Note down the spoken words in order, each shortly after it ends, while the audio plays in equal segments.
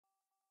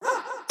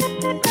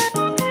Hello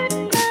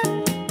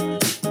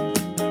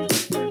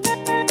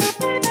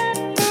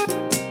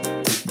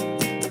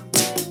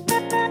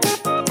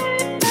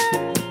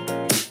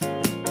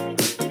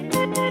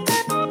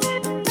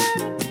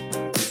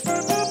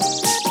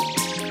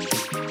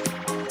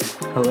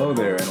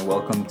there, and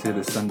welcome to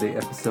the Sunday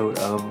episode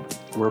of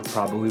We're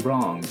Probably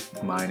Wrong.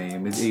 My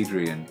name is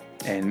Adrian.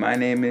 And my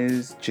name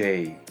is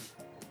Jay.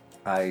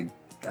 I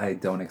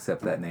don't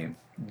accept that name.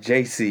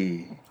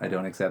 JC. I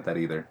don't accept that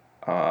either.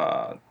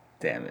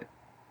 Damn it.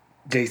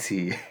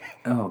 JC.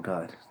 Oh,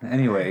 God.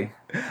 Anyway.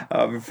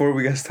 Before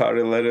we get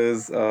started, let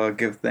us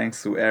give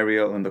thanks to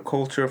Ariel and the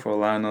Culture for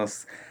allowing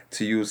us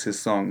to use his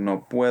song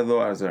No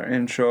Puedo as our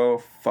intro.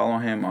 Follow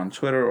him on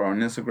Twitter or on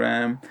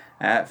Instagram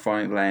at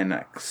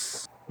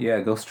FrontlineX.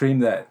 Yeah, go stream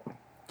that.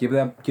 Give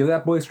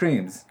that boy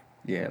streams.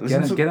 Yeah,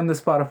 Get him the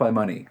Spotify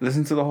money.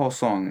 Listen to the whole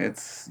song.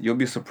 You'll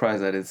be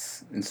surprised that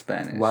it's in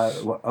Spanish. Why?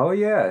 Oh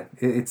yeah,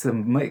 it's a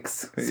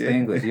mix.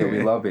 Spanglish. Yeah,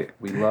 we love it.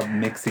 We love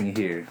mixing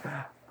here.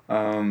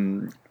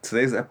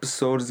 Today's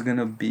episode is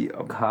gonna be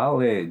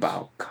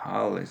about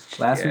College.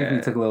 Last week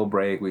we took a little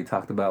break. We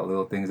talked about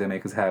little things that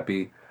make us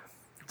happy.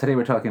 Today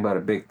we're talking about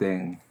a big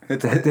thing that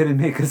didn't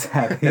make us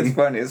happy. It's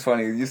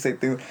funny. You say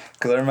things,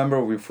 because I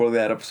remember before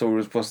that episode we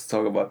were supposed to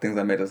talk about things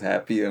that made us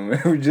happy, and we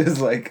were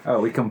just like... Oh,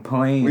 we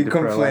complained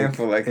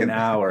for like an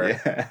hour.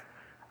 Yeah.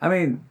 I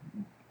mean,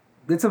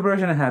 it's a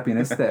version of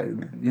happiness that,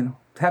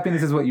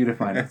 happiness is what you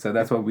define it, so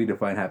that's what we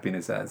define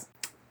happiness as.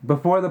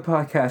 Before the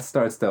podcast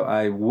starts, though,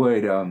 I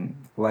would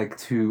like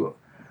to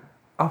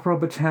offer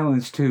up a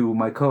challenge to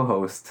my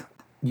co-host.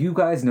 You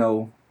guys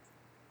know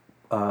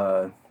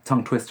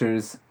tongue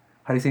twisters.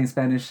 How do you say in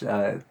Spanish?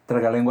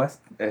 Tragalenguas?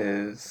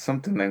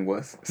 Something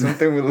lenguas.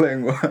 Something with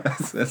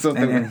lenguas.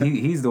 and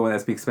he's the one that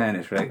speaks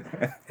Spanish, right?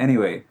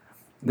 Anyway,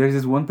 there's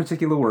this one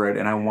particular word,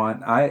 and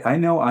I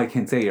know I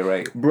can say it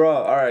right. Bro,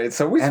 alright,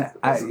 so we...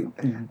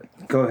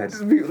 Go ahead.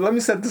 Let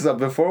me set this up.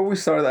 Before we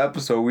start the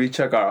episode, we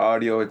check our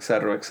audio,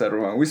 etc.,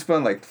 etc. We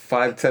spent like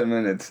 5-10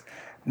 minutes...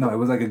 No, it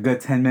was like a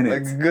good 10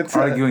 minutes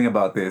arguing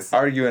about this.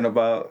 Arguing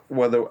about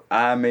whether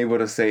I'm able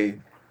to say...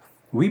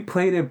 We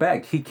played it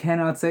back. He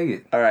cannot say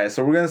it. Alright,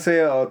 so we're going to say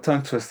a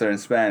tongue twister in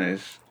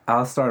Spanish.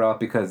 I'll start off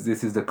because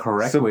this is the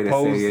correct way to say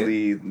it.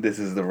 Supposedly, this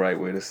is the right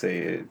way to say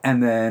it.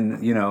 And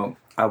then,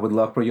 I would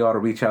love for y'all to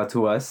reach out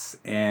to us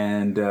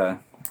and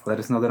let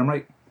us know that I'm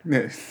right.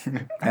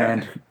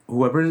 And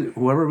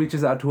whoever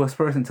reaches out to us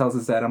first and tells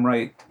us that I'm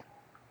right,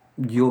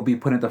 you'll be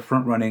put in the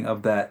front running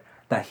of that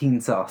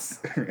tajín sauce.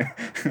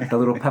 The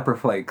little pepper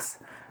flakes.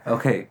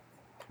 Okay,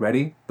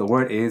 ready? The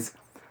word is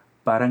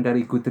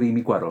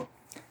parangaricutrimícuaro.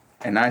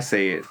 And I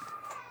say it,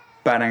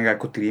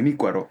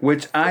 Parangacutrimícuaro,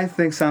 which I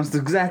think sounds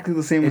exactly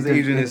the same as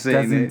Adrian is saying it.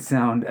 It doesn't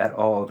sound at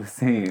all the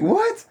same.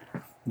 What?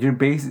 You're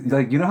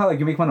you know how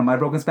you make fun of my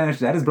broken Spanish?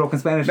 That is broken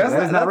Spanish.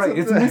 That's not right.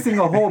 It's missing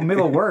a whole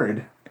middle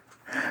word.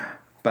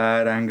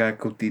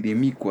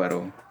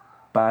 Parangacutrimícuaro.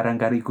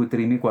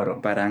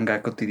 Parangaricutrimícuaro.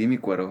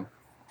 Parangacutrimícuaro.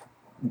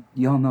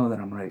 Y'all know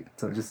that I'm right.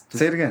 So just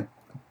say it again.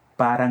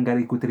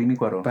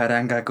 Parangaricutrimícuaro.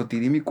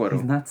 Parangacutrimícuaro.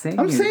 He's not saying it.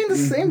 I'm saying the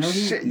same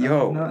shit.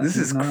 This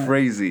is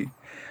crazy.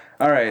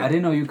 All right. I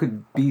didn't know you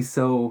could be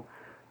so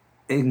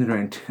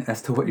ignorant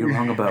as to what you're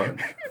wrong about.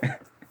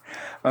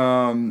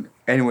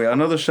 Anyway,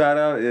 another shout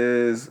out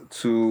is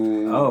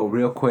to... Oh,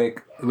 real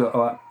quick.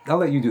 I'll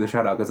let you do the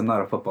shout out because I'm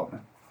not a football fan.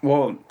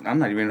 Well, I'm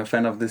not even a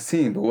fan of this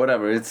team, but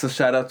whatever. It's a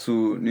shout out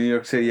to New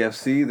York City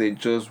FC. They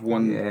just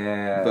won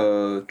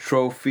the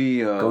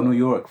trophy. Go New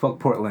York. Fuck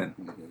Portland.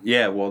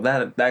 Yeah, well,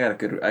 that I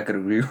could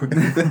agree with.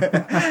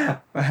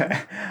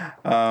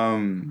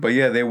 But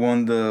yeah, they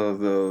won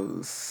the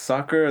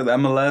soccer, the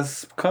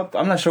MLS Cup.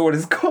 I'm not sure what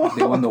it's called.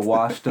 They won the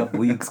Washed Up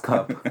Leagues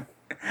Cup.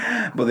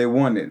 But they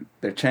won it.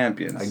 They're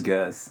champions. I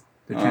guess.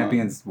 They're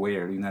champions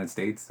where? The United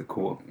States? They're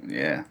cool.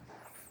 Yeah.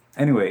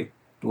 Anyway,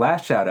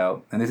 last shout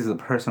out, and this is a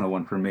personal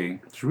one for me.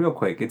 It's real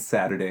quick. It's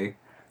Saturday.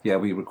 Yeah,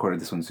 we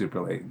recorded this one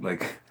super late,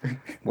 like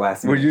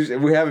last week.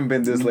 We haven't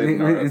been this late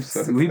in our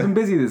episodes. We've been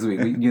busy this week.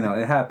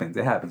 It happens.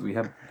 It happens. We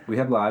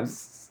have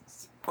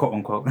lives, quote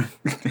unquote.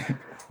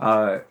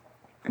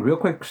 Real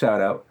quick shout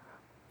out.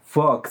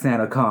 Fuck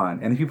Santa Con.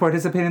 And if you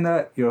participate in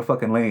that, you're a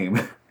fucking lame.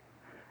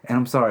 And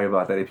I'm sorry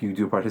about that if you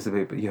do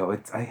participate, but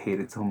I hate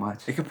it so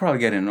much. It could probably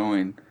get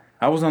annoying.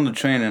 I was on the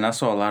train and I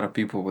saw a lot of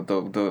people with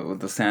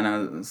the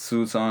Santa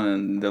suits on,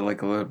 and they're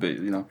like a little bit,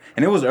 and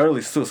it was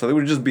early still, so they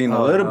were just being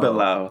a little bit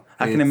loud.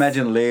 I can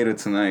imagine later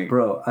tonight.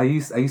 Bro, I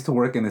used to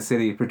work in the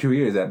city for 2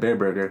 years at Bear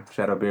Burger.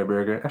 Shout out Bear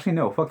Burger. Actually,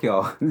 no, fuck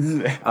y'all.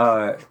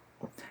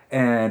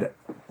 And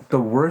the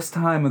worst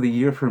time of the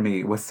year for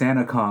me was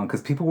SantaCon,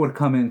 because people would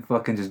come in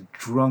fucking just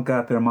drunk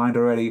out their mind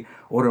already,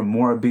 order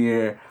more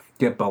beer,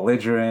 get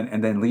belligerent,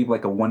 and then leave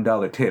like a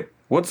 $1 tip.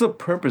 What's the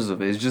purpose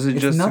of it? It's just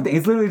nothing.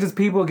 It's literally just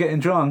people getting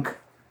drunk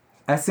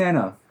at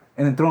Santa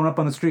and then throwing up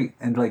on the street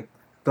and like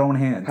throwing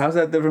hands. How's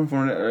that different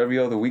from every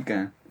other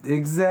weekend?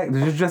 Exactly.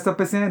 They're just dressed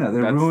up as Santa.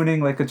 They're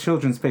ruining like a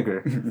children's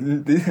figure.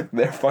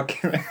 They're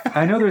fucking...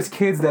 I know there's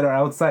kids that are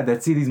outside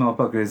that see these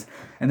motherfuckers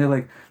and they're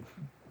like,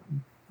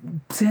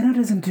 Santa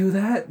doesn't do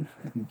that.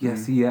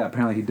 Yes, yeah,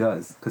 apparently he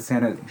does. Because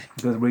Santa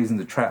does raising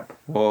the trap.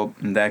 Well,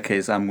 in that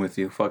case, I'm with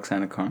you. Fuck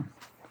SantaCon.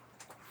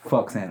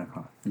 Fuck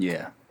SantaCon.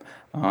 Yeah.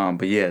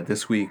 But yeah,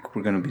 this week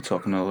we're going to be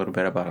talking a little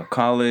bit about our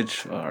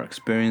college, our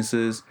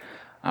experiences,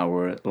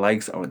 our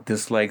likes, our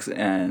dislikes,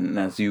 and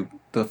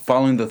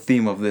following the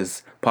theme of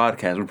this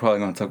podcast, we're probably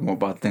going to talk more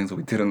about things that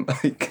we didn't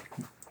like.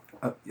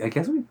 I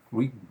guess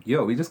we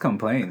just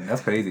complain.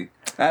 That's crazy.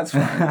 That's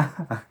fine.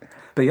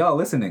 But y'all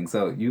listening,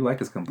 so you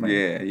like us complain.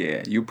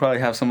 Yeah. You probably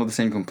have some of the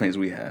same complaints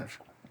we have.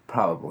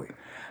 Probably.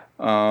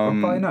 Or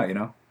probably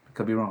not,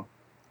 Could be wrong.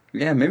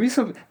 Yeah, maybe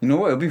some... You know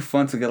what? It'd be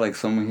fun to get, like,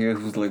 someone here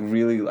who's, like,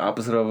 really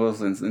opposite of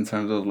us in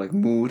terms of, like,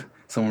 mood.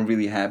 Someone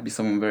really happy,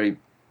 someone very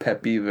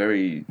peppy,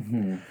 very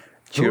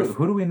cheerful.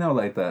 Who do we know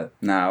like that?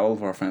 Nah, all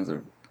of our friends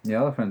are... Yeah,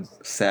 all our friends.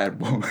 Sad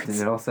boys.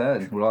 They're all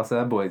sad. We're all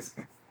sad boys.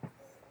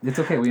 It's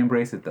okay. We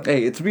embrace it, though.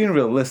 Hey, it's being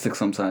realistic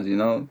sometimes,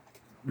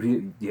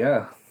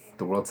 Yeah.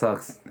 The world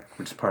sucks.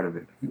 We're just part of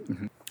it.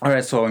 Mm-hmm. All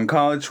right, so in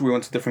college, we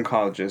went to different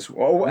colleges.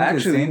 Oh,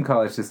 actually, the same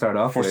college to start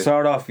off with.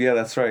 Start off, yeah,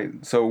 that's right.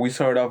 So we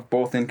started off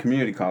both in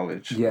community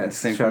college.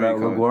 Yes, shout out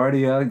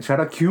LaGuardia. Shout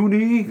out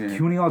CUNY. Yeah.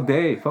 CUNY all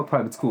day. Fuck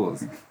private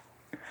schools.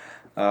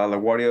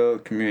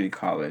 LaGuardia Community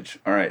College.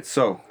 All right,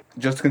 so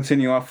just to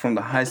continue off from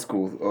the high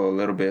school a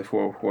little bit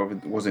for whoever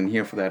wasn't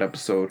here for that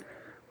episode,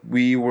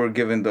 we were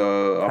given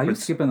the... Are you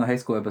skipping the high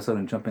school episode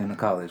and jumping into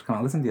college? Come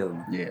on, listen to the other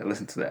one. Yeah,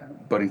 listen to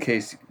that. But in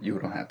case you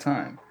don't have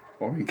time.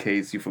 Or in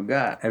case you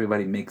forgot.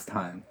 Everybody makes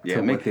time. Yeah,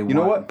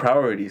 what?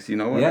 Priorities,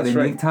 what? Yeah, they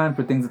make time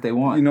for things that they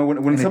want.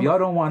 When if y'all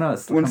don't want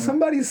us... When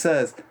somebody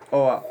says,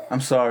 oh, I'm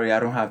sorry,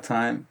 I don't have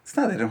time, it's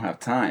not that they don't have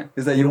time.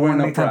 It's that you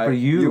weren't a priority.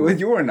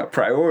 You weren't a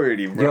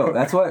priority, bro. Yo,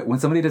 that's why when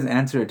somebody doesn't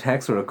answer a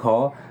text or a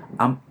call,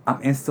 I'm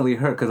instantly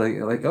hurt.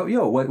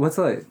 Because what's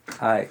up?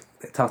 I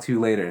talk to you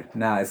later.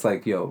 Nah, it's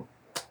like, yo,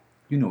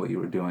 you know what you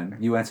were doing.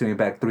 You answer me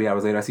back 3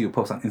 hours later. I see you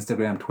post on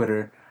Instagram,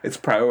 Twitter. It's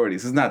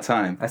priorities. It's not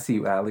time. I see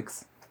you,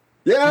 Alex.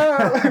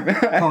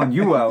 Yeah, calling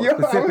you out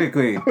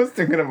specifically. I was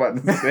thinking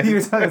about the same. You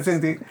were talking the same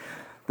thing.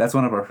 That's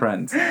one of our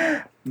friends.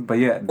 But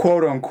yeah,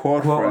 quote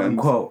unquote friends.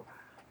 Unquote.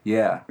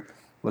 Yeah,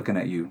 looking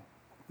at you.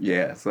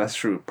 Yeah, so that's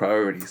true.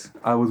 Priorities.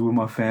 I was with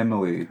my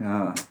family.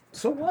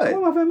 So what?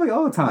 I'm with my family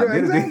all the time. Yeah,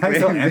 exactly. I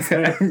don't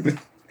answer.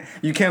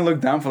 You can't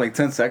look down for like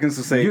 10 seconds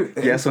to say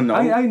yes or no.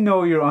 I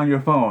know you're on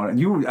your phone.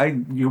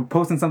 You're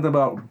posting something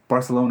about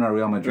Barcelona or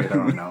Real Madrid. I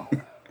don't know.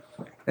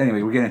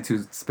 Anyway, we're getting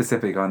too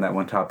specific on that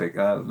one topic.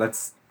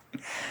 Let's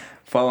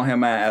follow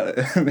him at...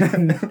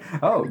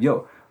 Oh,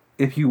 yo,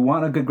 if you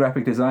want a good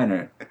graphic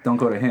designer, don't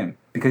go to him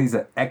because he's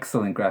an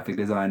excellent graphic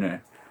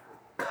designer.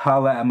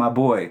 Holla at my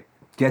boy.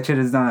 Get your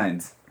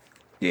designs.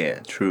 Yeah,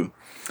 true.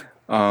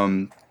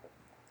 So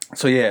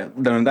yeah,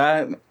 during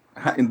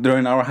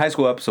our high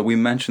school episode, we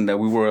mentioned that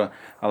we were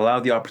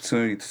allowed the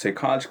opportunity to take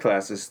college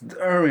classes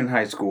during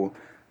high school.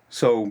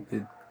 So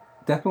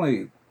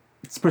definitely...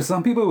 For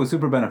some people, it was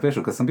super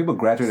beneficial because some people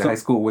graduated high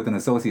school with an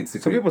associate's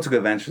degree. Some people took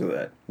advantage of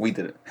that. We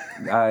didn't.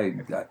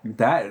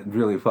 That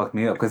really fucked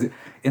me up because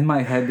in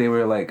my head they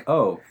were like,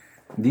 "Oh,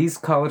 these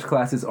college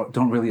classes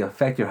don't really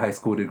affect your high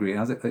school degree." And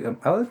I was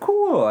like,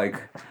 "Cool,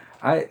 like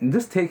I'm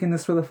just taking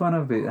this for the fun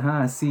of it,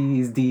 huh?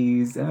 C's,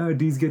 D's,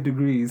 D's get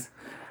degrees."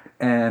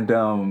 And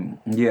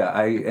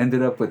I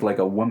ended up with like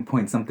a 1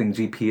 point something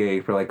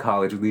GPA for like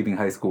college leaving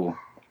high school,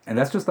 and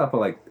that's just off of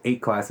like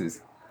 8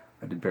 classes.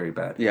 I did very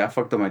bad. Yeah, I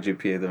fucked up my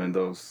GPA during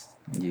those.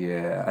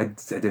 Yeah, I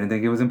didn't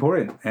think it was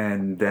important.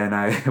 And then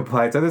I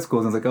applied to other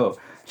schools and I was like, oh,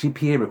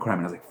 GPA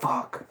requirement. I was like,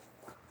 fuck.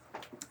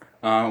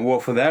 Well,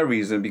 for that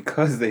reason,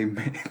 because they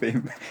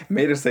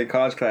made us take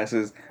college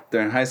classes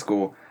during high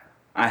school,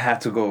 I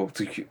had to go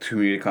to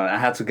community college. I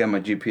had to get my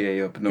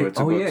GPA up in order to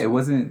go. Oh, yeah, it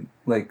wasn't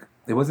like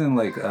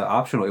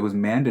optional. It was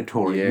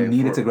mandatory. Yeah, you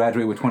needed to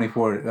graduate with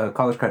 24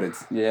 college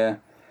credits. Yeah.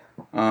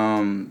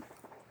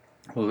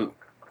 Well,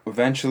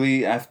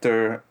 eventually,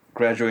 after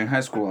graduating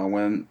high school, I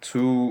went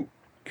to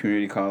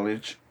community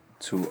college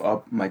to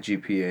up my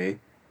GPA.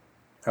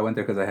 I went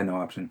there because I had no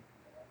option.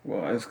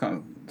 Well, it's kind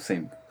of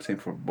same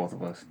for both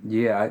of us.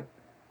 Yeah,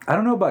 I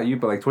don't know about you,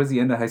 but like towards the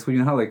end of high school, you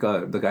know how like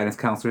the guidance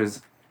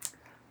counselors,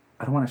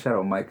 I don't want to shout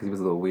out Mike because he was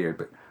a little weird,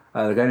 but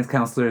the guidance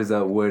counselors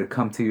would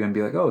come to you and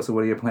be like, oh, so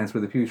what are your plans for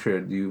the future?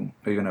 Are you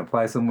going to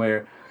apply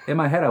somewhere? In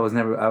my head, I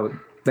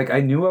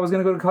knew I was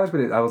going to go to college,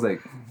 but I was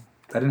like,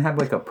 I didn't have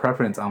like a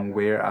preference on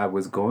where I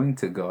was going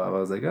to go. I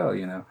was like,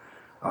 oh,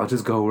 I'll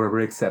just go wherever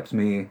accepts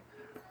me.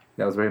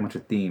 That was very much a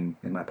theme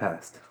in my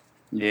past.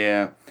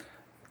 Yeah.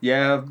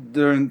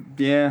 During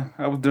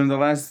the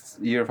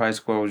last year of high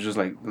school, I was just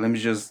like, let me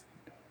just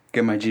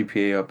get my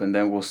GPA up, and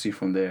then we'll see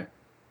from there.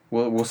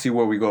 We'll see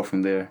where we go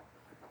from there.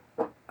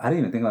 I didn't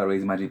even think about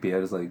raising my GPA. I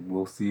was like,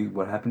 we'll see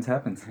what happens.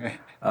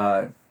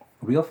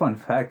 Real fun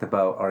fact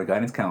about our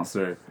guidance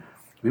counselor.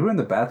 We were in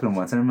the bathroom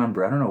once. I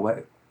remember. I don't know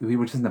what. We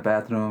were just in the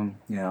bathroom.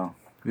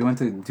 We went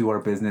to do our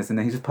business, and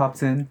then he just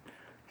pops in.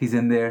 He's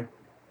in there.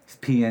 He's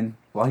peeing.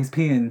 While he's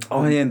peeing.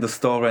 Oh, yeah, in the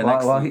stall right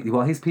next to him.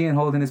 While he's peeing,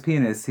 holding his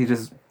penis, he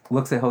just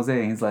looks at Jose,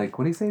 and he's like,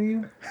 what did he say to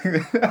you?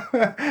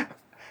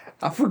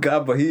 I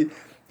forgot, but he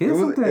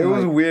It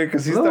was weird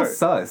because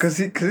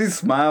he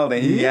smiled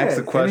and he asked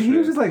a question. And he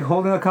was just like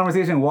holding a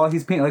conversation while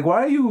he's peeing. Like,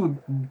 why are you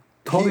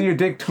holding your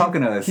dick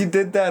talking to us? He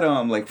did that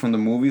like from the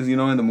movies. You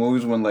know, in the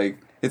movies when like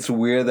it's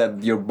weird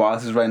that your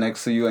boss is right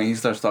next to you and he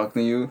starts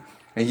talking to you.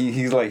 And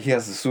he's like, he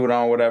has the suit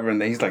on or whatever,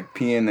 and then he's like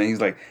peeing and he's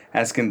like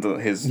asking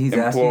his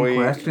employee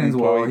questions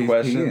while he's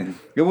peeing.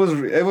 It was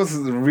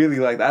really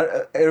like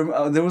that.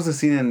 There was a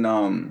scene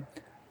in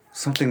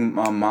something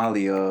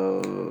Molly,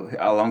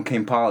 Along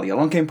Came Polly.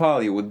 Along Came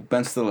Polly with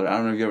Ben Stiller. I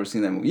don't know if you ever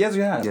seen that movie. Yes,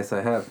 you have. Yes,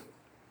 I have.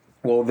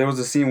 Well, there was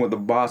a scene where the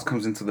boss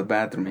comes into the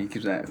bathroom and he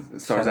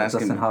starts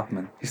asking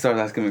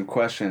him a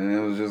question, and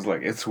it was just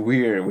like, it's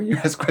weird when you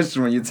ask questions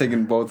when you're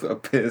taking both a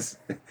piss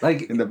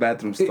like in the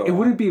bathroom stall. It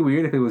wouldn't be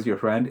weird if it was your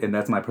friend, and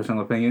that's my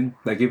personal opinion.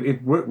 Like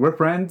if we're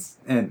friends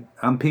and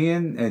I'm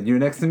peeing and you're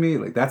next to me,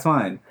 like that's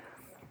fine.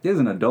 As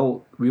an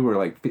adult, we were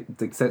like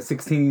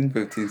 16.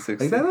 15,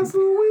 16. Like that's a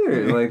little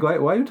weird.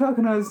 Like why are you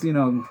talking to us,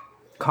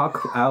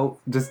 cock out,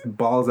 just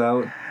balls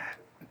out,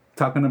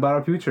 talking about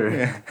our future?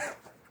 Yeah.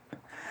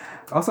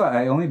 Also,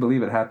 I only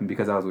believe it happened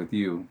because I was with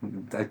you.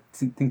 I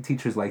think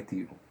teachers liked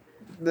you.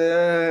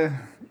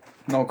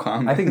 No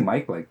comment. I think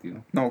Mike liked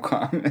you. No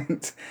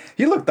comment.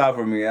 He looked out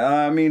for me.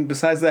 I mean,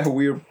 besides that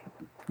weird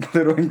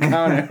little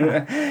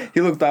encounter,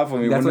 he looked out for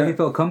me. That's why he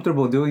felt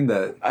comfortable doing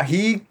that.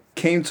 He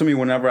came to me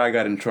whenever I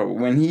got in trouble.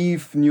 When he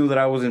knew that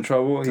I was in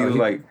trouble, he was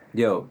like,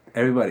 "Yo,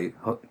 everybody,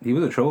 he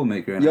was a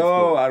troublemaker." He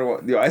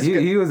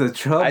was a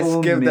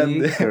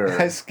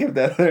troublemaker. I skipped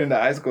that in the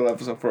high school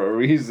episode for a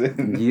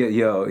reason.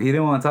 Yeah, he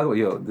didn't want to talk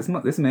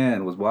about. This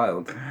man was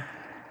wild.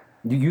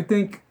 You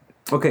think?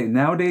 Okay,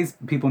 nowadays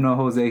people know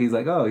Jose. He's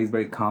like, oh, he's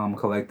very calm,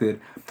 collected.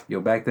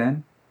 Back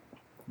then,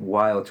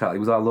 wild child. He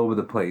was all over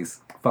the place,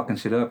 fucking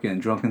shit up,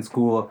 getting drunk in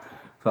school,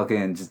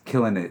 fucking just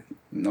killing it.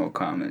 No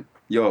comment.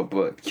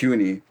 But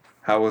CUNY.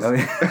 How was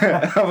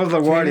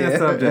LaGuardia?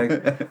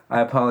 Subject.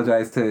 I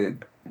apologize to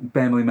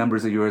family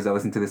members of yours that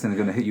listen to this and are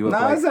gonna hit you up.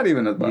 Nah, it's not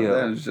even about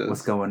that. It's just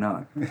what's going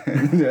on.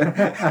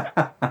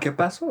 ¿Qué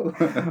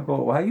pasó?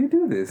 Well, why you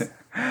do this?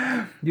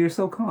 You're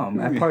so calm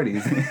at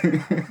parties.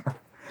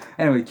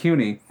 Anyway,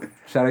 CUNY.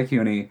 Shout out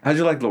CUNY. How'd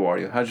you like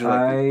LaGuardia? How'd you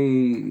like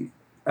it?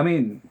 I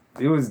mean,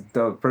 it was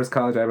the first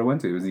college I ever went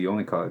to. It was the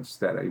only college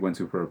that I went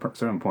to for a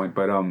certain point.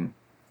 But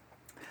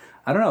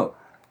I don't know.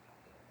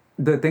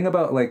 The thing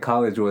about like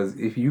college was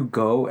if you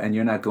go and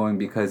you're not going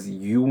because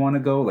you want to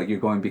go, like you're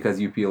going because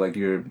you feel like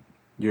you're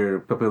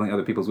fulfilling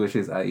other people's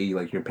wishes, i.e.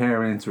 like your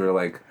parents or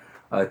like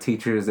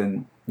teachers,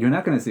 and you're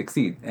not going to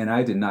succeed. And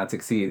I did not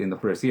succeed in the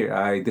first year.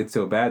 I did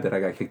so bad that I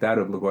got kicked out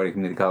of LaGuardia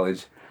Community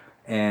College,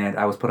 and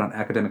I was put on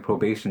academic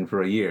probation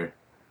for a year.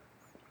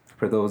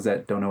 For those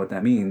that don't know what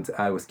that means,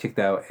 I was kicked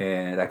out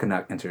and I could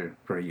not enter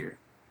for a year.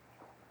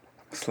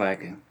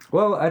 Slacking.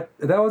 Well,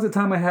 that was the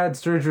time I had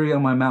surgery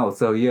on my mouth,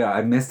 so yeah,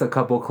 I missed a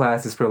couple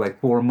classes for like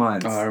 4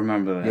 months. Oh, I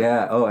remember that.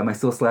 Yeah. Oh, am I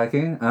still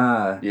slacking?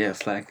 Yeah,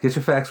 slacking. Get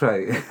your facts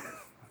right.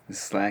 It's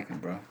slacking,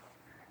 bro.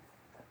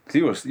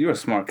 Cause you were a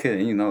smart kid,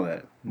 and you know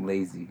that.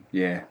 Lazy.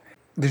 Yeah.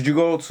 Did you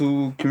go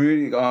to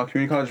community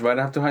college right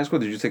after high school?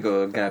 Or did you take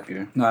a gap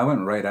year? No, I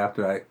went right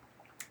after.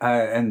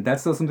 And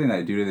that's still something that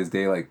I do to this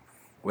day. Like,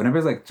 whenever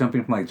it's like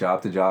jumping from like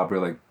job to job or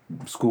like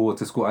school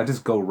to school, I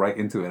just go right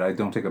into it. I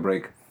don't take a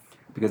break.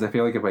 Because I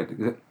feel like if I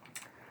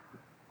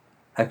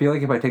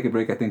take a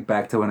break, I think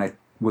back to when I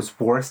was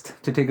forced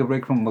to take a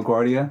break from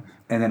LaGuardia,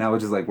 and then I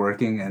was just like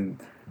working, and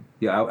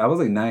I was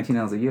like 19.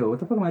 I was like, yo, what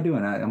the fuck am I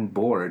doing? I'm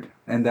bored.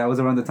 And that was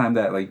around the time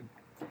that like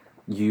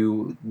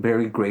you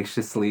very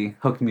graciously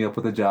hooked me up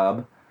with a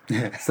job.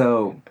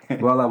 So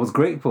while I was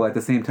grateful, at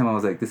the same time I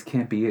was like, this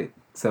can't be it.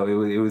 So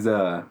it was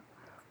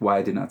why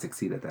I did not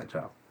succeed at that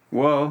job.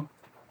 Well,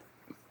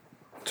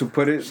 to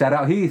put it... Shout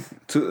out Heath.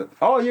 You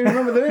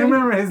remember the name? I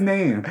remember his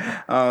name.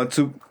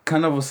 To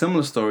kind of a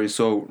similar story.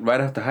 So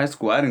right after high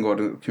school, I didn't go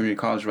to community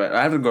college.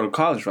 I had to go to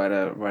college right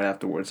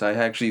afterwards. I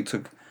actually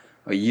took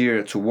a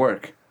year to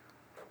work.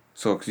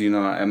 So, because,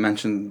 I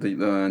mentioned in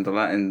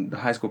the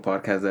high school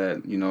podcast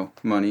that,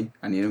 money.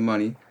 I needed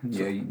money. So,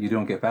 yeah, you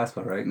don't get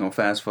FAFSA, right? No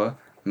FAFSA.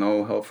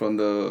 No help from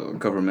the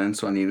government.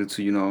 So I needed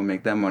to,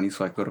 make that money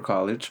so I could go to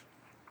college.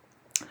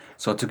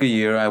 So I took a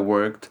year. I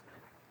worked.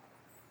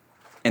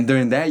 And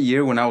during that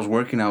year, when I was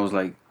working, I was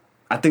like,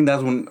 I think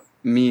that's when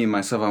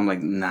I'm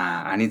like,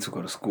 nah, I need to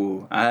go to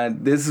school.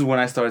 This is when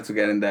I started to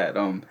get in that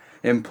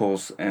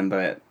impulse and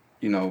that,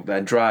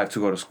 that drive to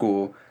go to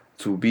school,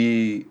 to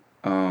be,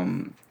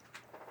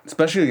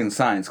 especially in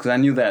science, because I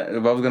knew that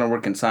if I was going to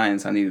work in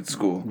science, I needed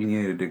school. You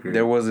needed a degree.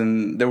 There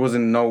wasn't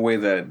no way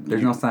that...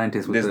 There's no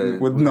scientist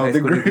with no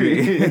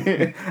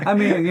degree. I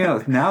mean,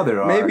 now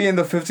there are. Maybe in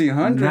the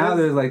 1500s. Now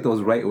there's like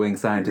those right-wing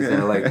scientists that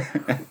are like...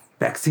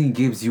 Vaccine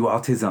gives you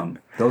autism.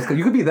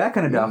 You could be that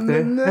kind of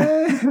doctor.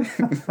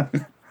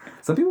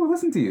 Some people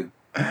listen to you.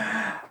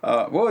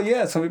 Well,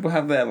 yeah. Some people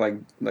have that like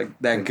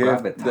that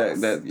gift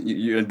that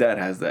your dad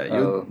has that.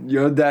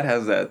 Your dad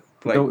has that.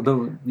 Like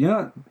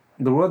the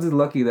world is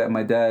lucky that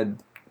my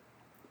dad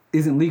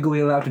isn't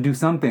legally allowed to do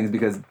some things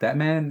because that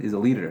man is a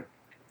leader.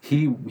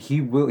 He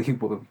will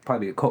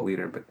probably be a cult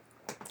leader, but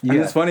And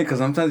it's funny because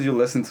sometimes you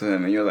listen to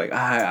him and you're like,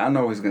 I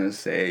know what he's gonna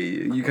say.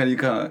 You kind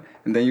of,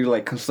 and then you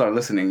like start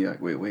listening. You're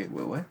like, wait,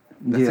 what?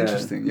 That's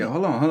interesting. Yeah,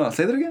 hold on.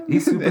 Say that again.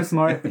 He's super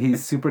smart.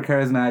 He's super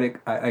charismatic.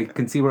 I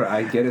can see where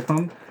I get it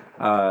from.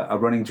 A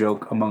running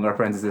joke among our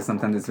friends is that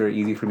sometimes it's very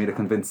easy for me to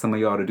convince some of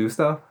y'all to do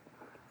stuff.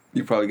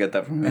 You probably get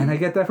that from him. And I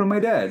get that from my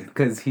dad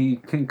because he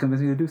can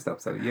convince me to do stuff.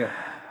 So yeah.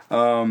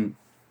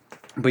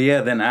 But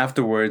yeah, then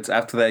afterwards,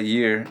 after that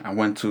year, I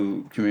went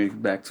to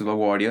back to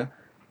LaGuardia.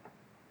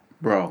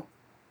 Bro,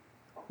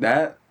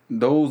 I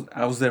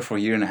was there for a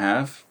year and a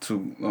half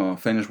to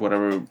finish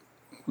whatever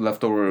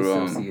leftover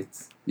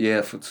associates.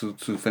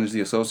 To finish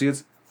the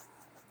associates.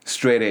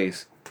 Straight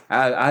A's.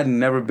 I'd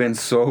never been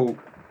so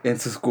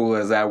into school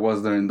as I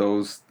was during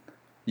those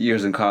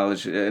years in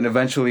college. And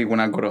eventually, when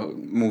I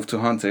move to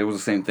Hunter, it was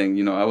the same thing.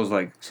 You know, I was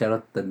like, shout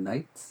out the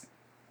Knights.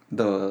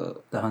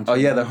 The Hunter. Oh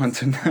yeah, Knights. the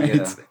Hunter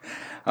Knights.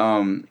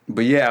 Yeah.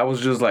 But yeah, I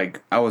was just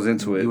like, I was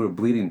into it. You were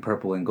bleeding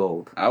purple and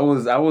gold. I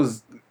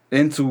was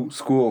into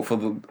school for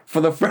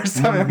the first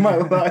time in my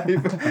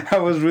life. I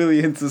was really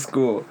into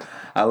school.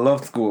 I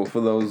loved school for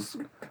those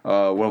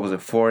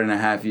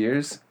 4.5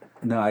 years.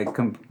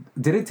 No,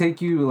 did it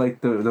take you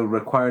like the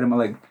required amount?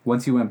 Like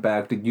once you went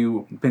back, did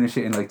you finish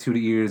it in like 2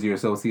 years, your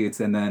associates,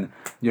 and then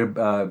your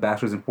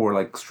bachelor's in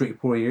straight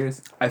 4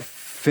 years? I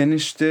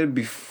finished it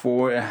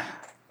before.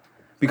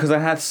 Because I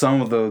had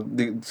some of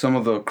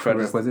the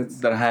credits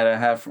that I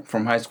had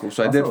from high school,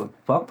 so also, I did.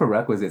 Fuck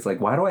prerequisites. Like,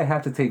 why do I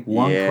have to take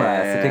one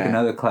class to take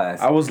another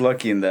class? I was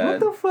lucky in that. What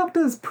the fuck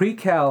does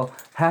pre-cal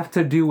have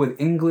to do with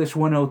English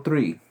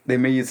 103? They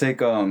made you take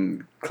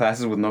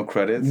classes with no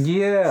credits.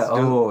 Yeah.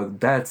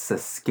 That's a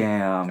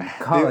scam.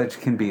 College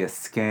can be a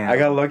scam. I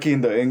got lucky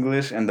in the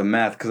English and the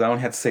math because I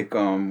only had to take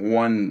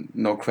one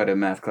no credit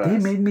math class. They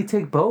made me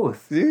take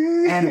both.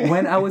 And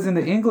when I was in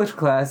the English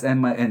class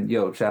and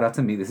shout out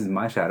to me. This is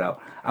my shout out.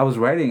 I was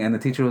writing and the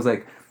teacher was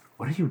like,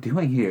 "What are you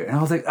doing here?" And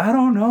I was like, "I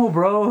don't know,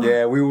 bro."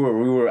 Yeah, we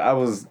were. I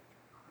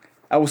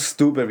was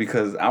stupid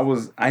because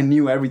I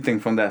knew everything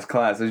from that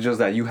class. It's just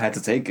that you had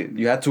to take it.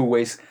 You had to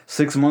waste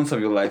 6 months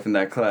of your life in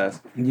that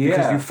class. Yeah.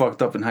 Because you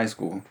fucked up in high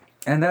school.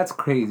 And that's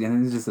crazy,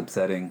 and it's just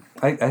upsetting.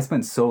 I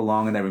spent so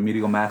long in that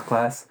remedial math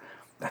class.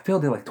 I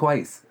failed it like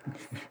twice.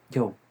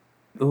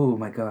 Oh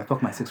my god, I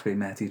fucked my 6th grade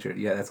math teacher.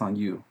 Yeah, that's on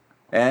you.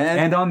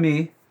 And on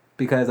me,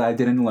 because I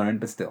didn't learn,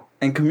 but still.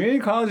 And community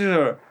colleges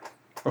are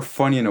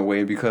funny in a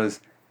way because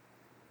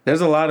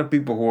there's a lot of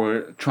people who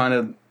are trying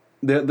to...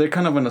 They're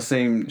kind of on the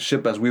same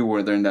ship as we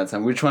were during that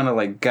time. We're trying to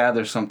like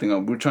gather something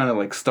up. We're trying to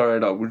like start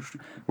it up.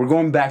 We're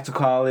going back to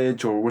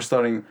college, or we're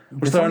starting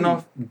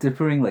off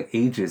differing like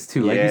ages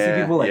too. Like you see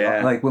people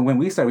like when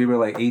we started, we were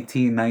like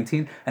 18, 19,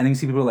 and then you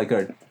see people like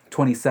are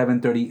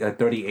 27, 30,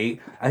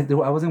 38. I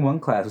was in one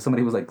class with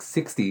somebody who was like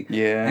 60.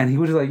 Yeah. And he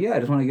was just like, I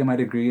just want to get my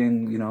degree,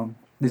 and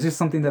it's just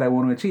something that I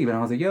want to achieve. And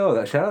I was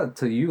like, shout out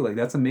to you. Like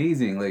that's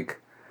amazing. Like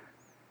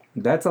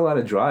that's a lot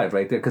of drive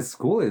right there, because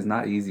school is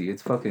not easy.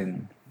 It's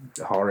fucking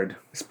hard,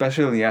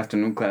 especially in the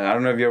afternoon class. I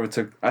don't know if you ever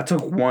took. I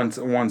took once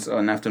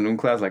an afternoon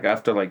class, like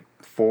after like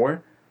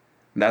 4.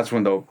 That's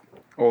when the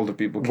older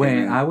people came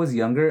in. I was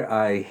younger,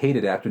 I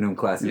hated afternoon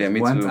classes. Yeah, me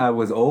too. Once I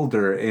was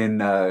older in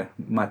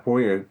my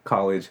 4-year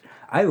college,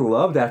 I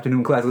loved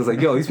afternoon classes. I was like,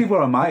 these people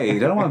are my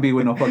age. I don't want to be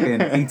with no fucking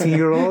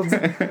 18-year-olds.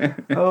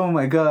 Oh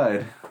my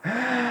god.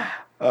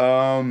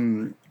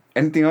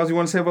 Anything else you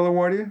want to say about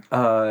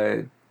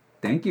LaGuardia?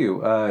 Thank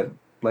you.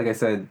 Like I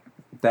said,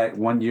 that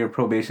 1 year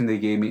probation they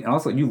gave me, and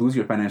also you lose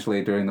your financial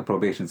aid during the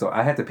probation, so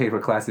I had to pay for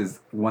classes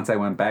once I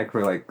went back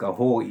for like a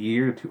whole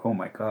year to. Oh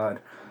my god,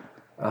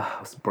 I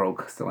was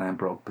broke. Still am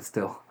broke, but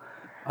still,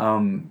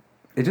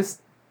 it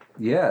just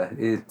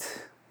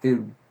it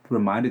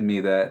reminded me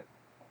that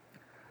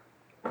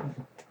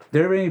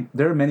there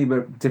are many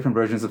different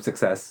versions of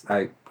success.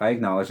 I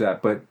acknowledge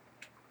that, but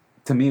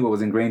to me, what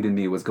was ingrained in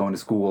me was going to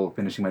school,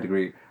 finishing my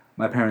degree.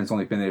 My parents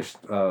only finished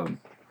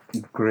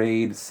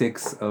grade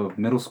 6 of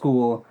middle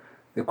school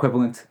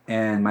equivalent,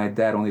 and my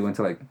dad only went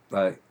to like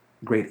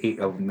grade 8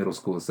 of middle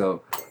school,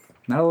 so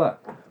not a lot.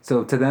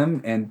 So to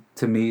them and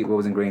to me, what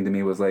was ingrained in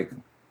me was like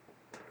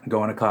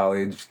going to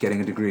college,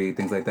 getting a degree,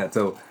 things like that.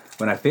 So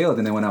when I failed,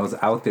 and then when I was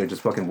out there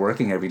just fucking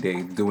working every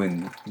day,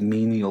 doing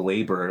menial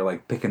labor,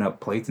 like picking up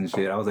plates and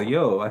shit, I was like,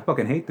 I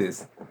fucking hate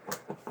this.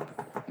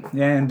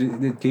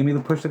 And it gave me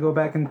the push to go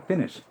back and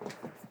finish.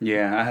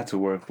 Yeah, I had to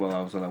work while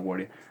I was at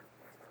LaGuardia.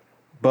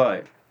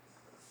 But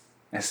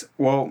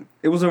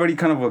it was already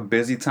kind of a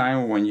busy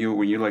time when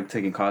you're like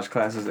taking college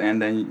classes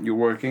and then you're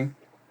working.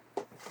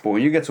 But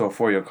when you get to a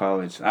 4-year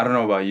college, I don't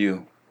know about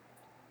you,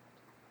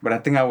 but I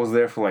think I was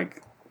there for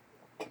like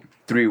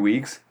 3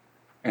 weeks,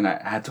 and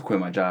I had to quit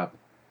my job.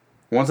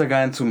 Once I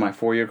got into my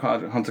 4-year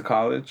college, Hunter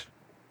College,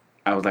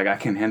 I was like, I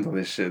can't handle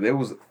this shit.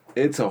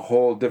 It's a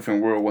whole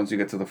different world once you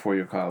get to the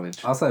 4-year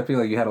college. Also, I feel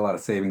like you had a lot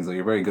of savings, though.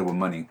 You're very good with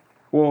money.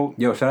 Well,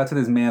 shout out to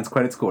this man's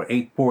credit score,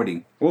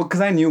 840. Well, because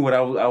I knew what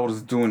I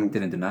was doing.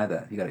 Didn't deny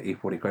that. You got an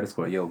 840 credit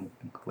score.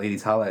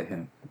 Ladies, holla at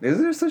him.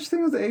 Is there such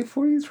thing as an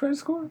 840 credit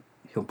score?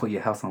 He'll put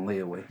your house on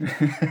layaway.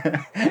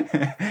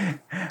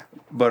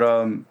 But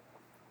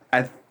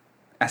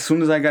as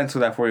soon as I got into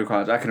that 4-year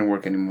college, I couldn't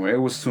work anymore. It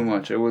was too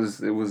much. It was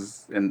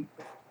an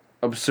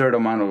absurd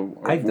amount of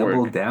I work.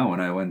 doubled down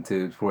when I went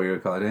to 4-year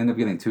college. I ended up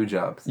getting 2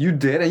 jobs. You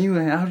did?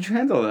 And how did you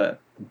handle that?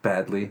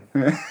 Badly.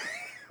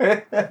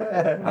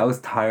 I was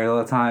tired all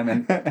the time,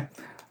 and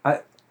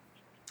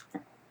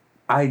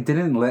I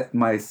didn't let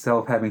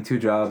myself having 2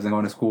 jobs and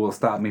going to school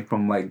stop me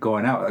from like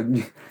going out.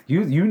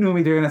 You knew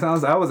me during this.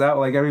 I was out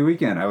like every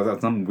weekend. I was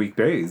out some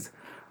weekdays,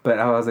 but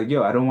I was like,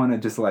 yo, I don't want to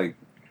just like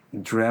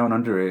drown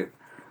under it.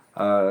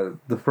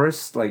 The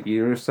first like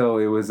year or so,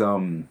 it was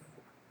hard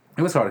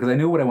because I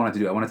knew what I wanted to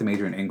do. I wanted to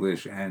major in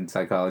English and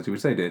psychology,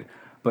 which I did.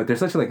 But there's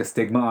such like a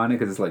stigma on it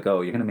because it's like,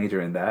 oh, you're gonna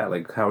major in that.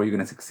 Like, how are you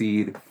gonna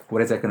succeed?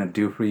 What is that gonna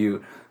do for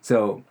you?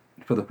 So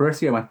for the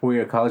first year of my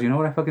 4-year college, you know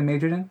what I fucking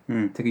majored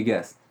in? Take a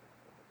guess.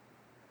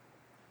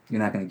 You're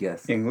not gonna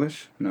guess.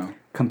 English? No.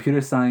 Computer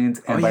science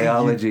and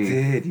biology.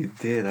 You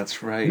did.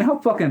 That's right. You know how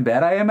fucking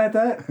bad I am at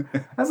that?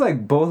 That's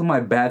like both of my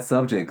bad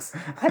subjects.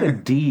 I had a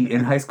D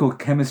in high school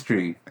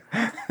chemistry.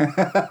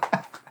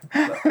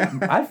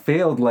 I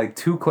failed like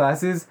 2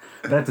 classes,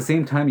 but at the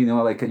same time, you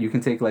know, like you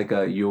can take like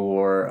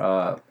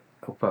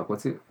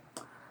what's it?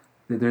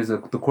 There's the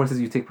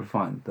courses you take for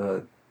fun.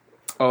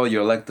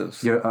 Your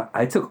electives.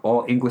 I took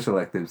all English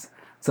electives.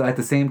 So at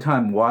the same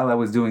time, while I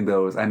was doing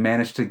those, I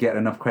managed to get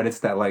enough credits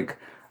that like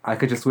I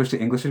could just switch to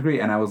English degree,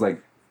 and I was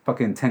like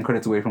fucking 10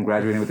 credits away from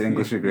graduating with an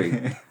English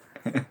degree.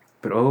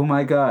 But oh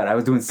my god, I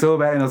was doing so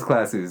bad in those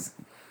classes.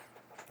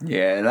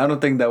 Yeah, and I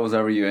don't think that was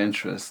ever your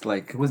interest.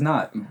 Like, it was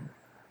not.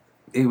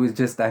 It was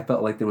just I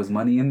felt like there was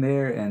money in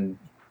there, and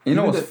you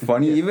know what's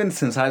funny? Yeah. Even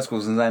since high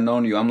school, since I've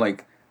known you, I'm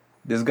like,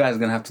 this guy's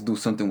gonna have to do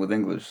something with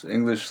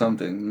English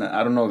something.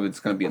 I don't know if it's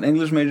gonna be an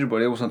English major,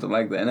 but it was something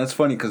like that. And that's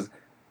funny because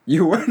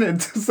you went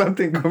into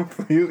something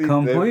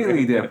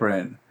completely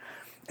different.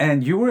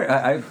 And you were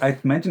I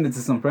mentioned it to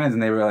some friends,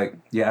 and they were like,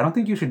 yeah, I don't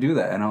think you should do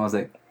that. And I was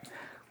like,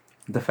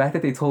 the fact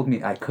that they told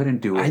me I couldn't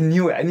do it, I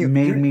knew it.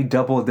 Made me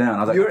double down.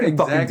 I was like, I can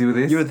fucking do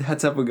this. You're that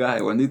type of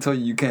guy. When they tell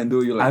you can't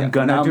do it, you're like, I'm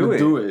gonna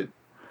do it.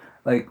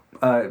 Like,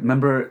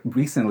 remember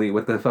recently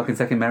with the fucking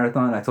second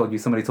marathon,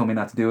 somebody told me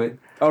not to do it.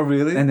 Oh,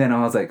 really? And then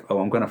I was like, oh,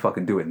 I'm gonna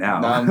fucking do it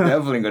now. No, I'm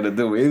definitely gonna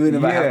do it. Even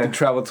if I have to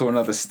travel to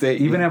another state.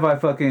 Even if I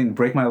fucking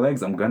break my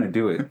legs, I'm gonna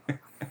do it.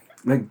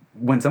 Like,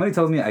 when somebody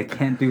tells me I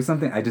can't do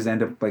something, I just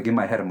end up, like, in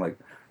my head, I'm like,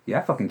 yeah,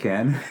 I fucking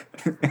can.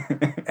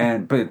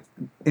 But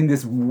in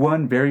this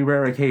one very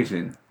rare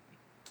occasion,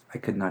 I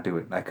could not do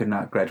it. I could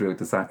not graduate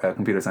with a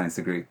computer science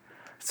degree.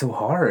 It's so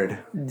hard.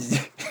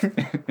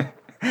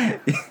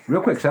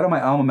 Real quick, shout out my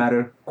alma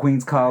mater,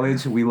 Queens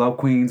College. We love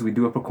Queens. We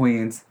do it for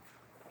Queens.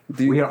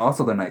 We are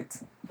also the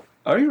Knights.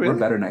 Are you really? We're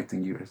better Knights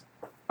than yours.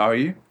 Are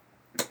you?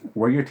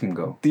 Where your team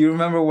go? Do you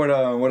remember what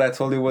I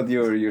told you what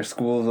your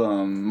school's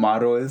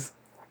motto is?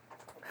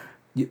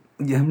 Yeah,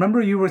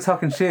 remember you were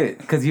talking shit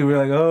because you were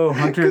like, oh,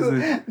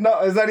 Hunters.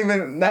 No, it's not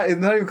even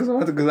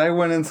because I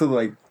went into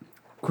like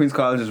Queens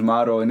College's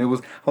motto, and it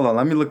was, hold on,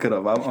 let me look it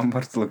up. I'm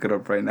about to look it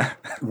up right now.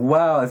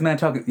 Wow, this man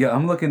talking. Yeah,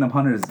 I'm looking up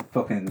Hunter's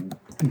fucking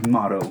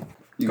motto.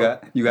 You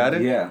got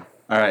it? Yeah.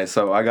 All right,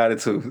 so I got it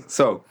too.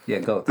 So yeah,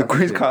 go. The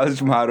Queens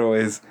College motto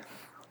is,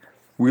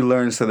 "We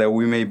learn so that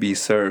we may be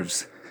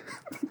serves."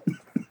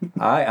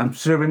 I'm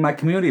serving my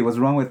community. What's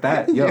wrong with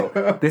that? Yo,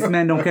 this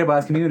man don't care about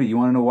his community. You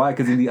want to know why?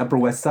 Because in the Upper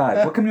West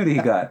Side. What community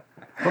he got?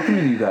 What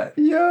community you got?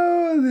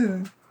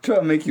 Yo, trying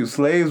to make you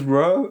slaves,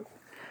 bro.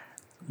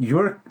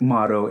 Your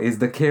motto is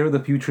the care of the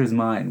future is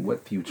mine.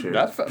 What future?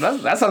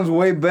 That sounds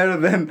way better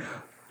than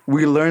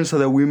we learn so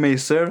that we may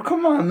serve.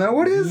 Come on, man.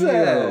 What is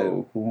that?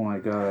 Oh my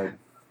god.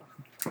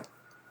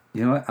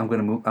 You know what?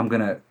 I'm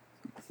gonna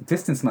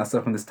distance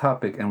myself from this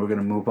topic, and we're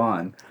gonna move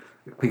on,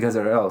 because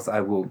or else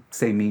I will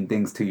say mean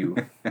things to you.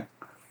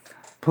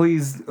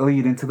 Please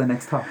lead into the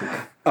next topic.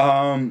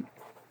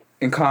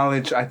 In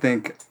college, I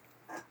think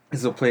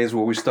is a place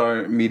where we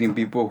start meeting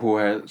people who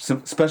are,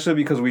 especially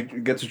because we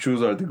get to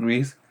choose our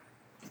degrees.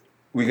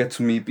 We get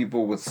to meet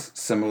people with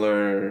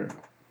similar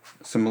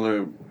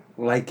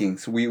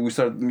likings. We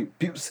start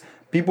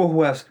people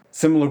who have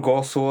similar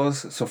goals to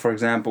us. So, for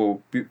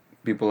example,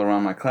 people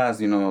around my class,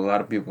 you know, a lot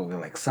of people, they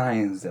like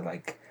science. They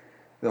like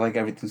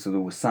everything to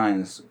do with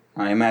science.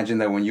 I imagine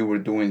that when you were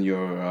doing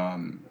your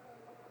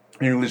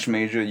English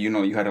major, you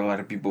know, you had a lot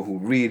of people who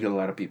read, a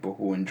lot of people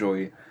who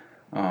enjoy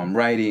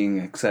writing,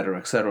 etc.,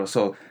 etc.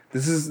 So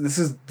this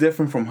is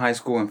different from high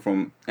school and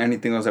from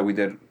anything else that we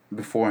did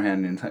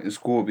beforehand in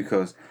school,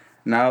 because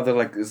now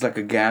it's like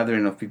a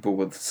gathering of people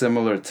with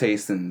similar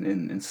taste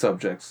in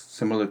subjects,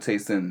 similar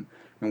taste in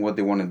what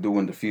they want to do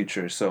in the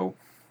future. So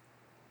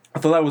I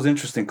thought that was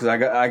interesting because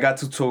I got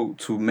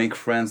to make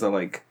friends that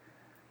like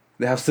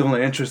they have similar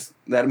interests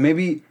that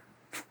maybe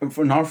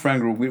in our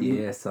friend group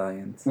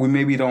science. We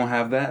maybe don't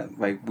have that.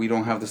 Like we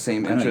don't have the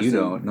same interest. You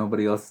don't.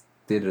 Nobody else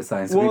did a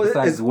science degree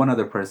besides one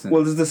other person.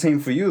 Well, it's the same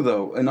for you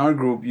though. In our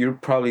group, you're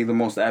probably the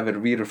most avid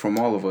reader from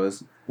all of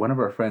us. One of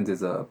our friends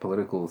is a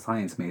political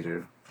science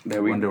major. I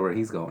wonder where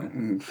he's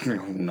going.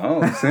 Who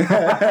knows?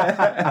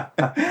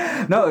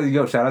 No,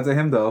 yo, shout out to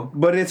him though.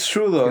 But it's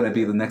true though. He's gonna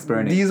be the next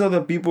Bernie. These are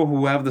the people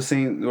who have the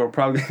same, or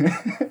probably,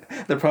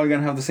 they're probably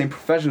gonna have the same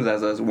professions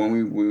as us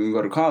when we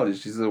go to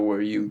college. These are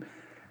where you.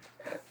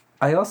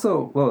 I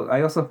also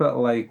felt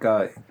like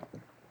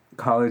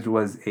college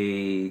was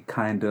a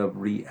kind of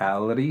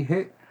reality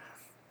hit.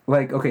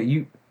 Like,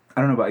 okay,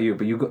 I don't know about you,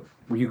 but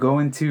you go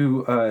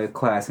into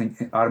class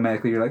and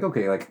automatically you're like,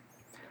 okay, like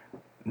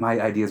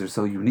my ideas are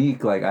so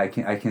unique, like I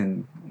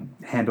can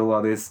handle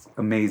all this,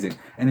 amazing.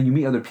 And then you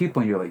meet other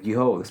people and you're like,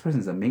 yo, this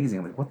person's amazing.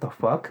 I'm like, what the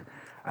fuck?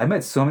 I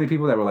met so many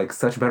people that were like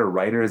such better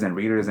writers and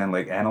readers and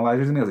like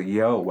analyzers than me. I was like,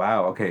 yo,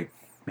 wow, okay,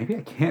 maybe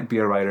I can't be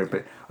a writer,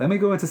 but let me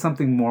go into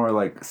something more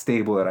like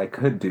stable that I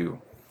could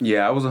do.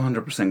 Yeah, I was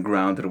 100%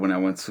 grounded when I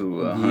went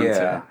to Hunter.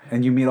 Yeah,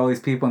 and you meet all these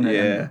people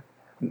and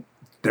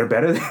they're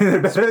better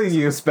than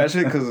you.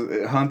 Especially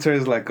because Hunter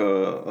is like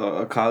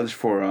a college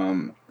for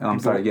I'm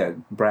sorry. Yeah,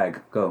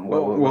 brag. Go.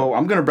 Well,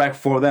 I'm gonna brag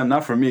for them,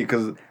 not for me,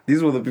 because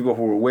these were the people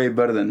who were way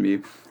better than me.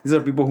 These are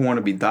people who want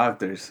to be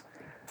doctors.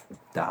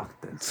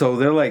 Doctors. So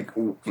they're like,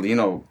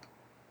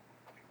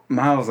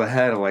 miles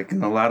ahead, like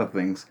in a lot of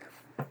things.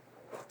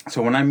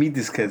 So when I meet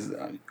these kids,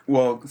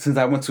 since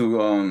I went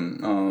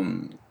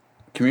to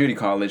community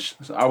college,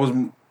 so I was.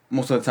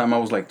 Most of the time, I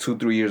was like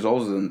 2-3 years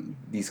older than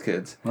these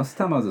kids. Most of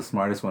the time, I was the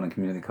smartest one in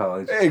community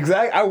college.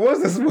 Exactly, I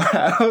was the smart.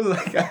 I was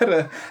like,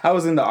 I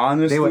was in the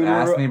honors. They would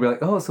ask me, be like,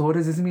 "Oh, so what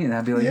does this mean?" And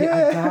I'd be like,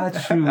 "Yeah, I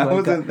got you."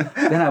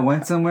 Then I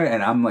went somewhere,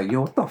 and I'm like,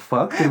 "Yo, what the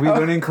fuck did we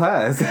learn in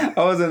class?"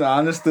 I was an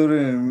honor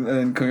student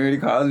in community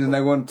college, and I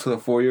went to a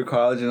 4-year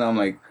college, and I'm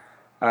like,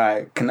 "All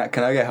right, can I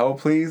get help,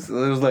 please?" It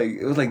was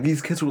like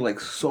these kids were like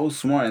so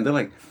smart, and they're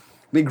like.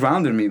 They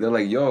grounded me. They're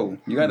like, "Yo,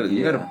 you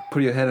gotta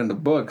put your head in the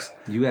books.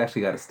 You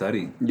actually gotta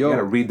study. You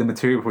gotta read the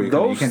material before you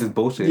come. You can't just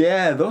bullshit."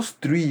 Yeah, those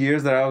 3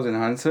 years that I was in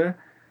Hunter,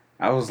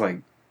 I was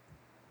like,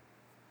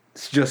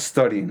 just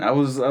studying. I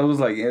was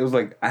like, it was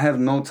like I have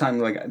no time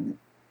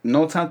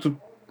to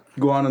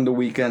go out on the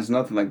weekends,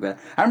 nothing like that.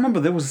 I remember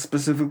there was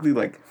specifically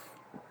like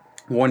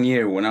 1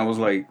 year when I was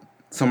like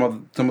some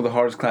of the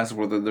hardest classes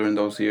were during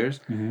those years.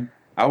 Mm-hmm.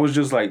 I was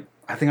just like,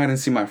 I think I didn't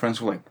see my friends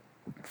for like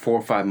 4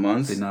 or 5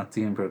 months. Did not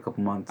see him for a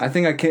couple months. I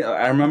think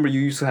I remember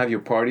you used to have your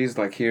parties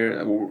like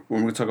here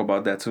when we talk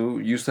about that too.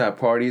 You used to have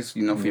parties, for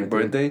your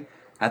birthday.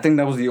 I think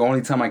that was the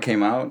only time I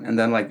came out, and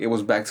then like it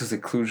was back to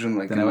seclusion,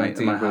 like then in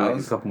my house.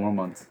 Like a couple more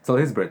months. So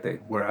his birthday,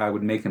 where I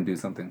would make him do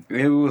something.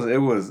 It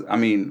was. I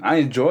mean, I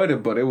enjoyed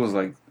it, but it was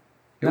like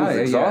it was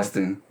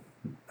exhausting.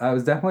 Yeah. I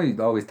was definitely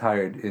always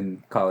tired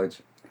in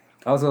college.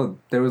 Also,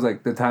 there was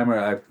like the time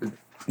where I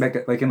like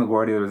in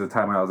LaGuardia, there was a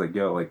time where I was like,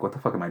 yo, like what the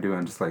fuck am I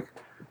doing? Just like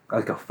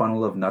a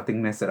funnel of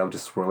nothingness that I was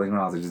just swirling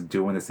around. I was like, just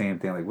doing the same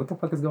thing. Like, what the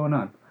fuck is going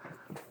on?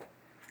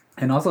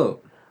 And also,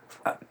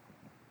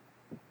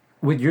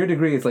 with your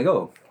degree, it's like,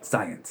 oh,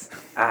 science.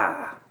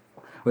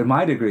 With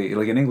my degree,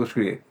 like an English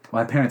degree,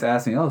 my parents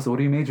asked me, oh, so what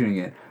are you majoring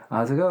in?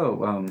 I was like,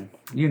 going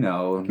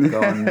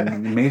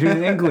majoring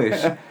in English.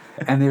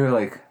 And they were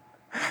like,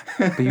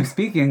 but you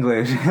speak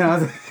English. And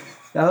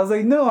I was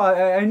like, no,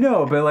 I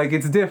know, but like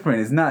it's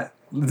different. It's not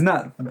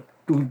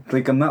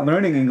like I'm not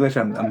learning English.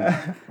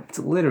 It's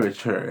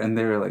literature. And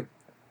they were like,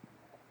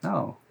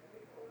 no,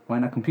 why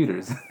not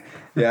computers?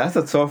 Yeah, that's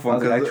a tough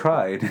one. I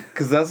tried.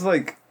 Because that's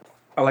like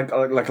a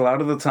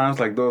lot of the times,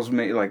 like those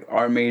like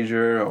art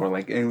major or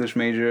like English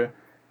major,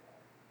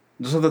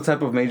 those are the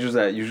type of majors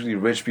that usually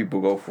rich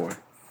people go for.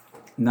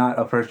 Not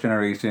a first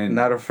generation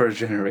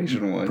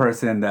one.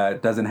 Person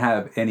that doesn't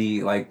have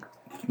any like,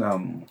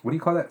 what do you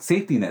call that?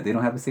 Safety net. They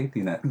don't have a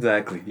safety net.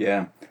 Exactly.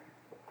 Yeah.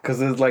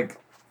 Because it's like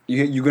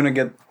you're gonna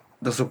get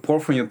the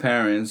support from your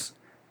parents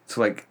to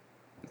like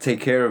take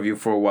care of you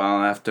for a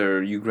while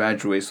after you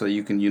graduate, so that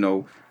you can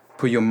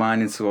put your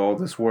mind into all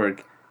this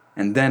work,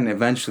 and then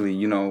eventually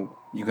you're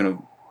gonna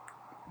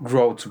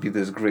grow to be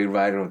this great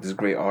writer or this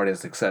great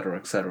artist, etc.,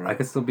 etc. I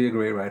could still be a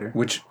great writer.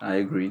 Which I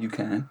agree, you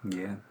can.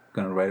 Yeah,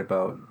 gonna write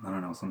about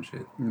some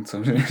shit.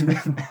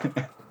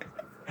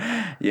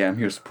 Yeah, I'm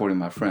here supporting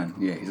my friend.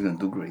 Yeah, he's gonna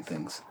do great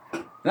things.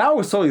 And I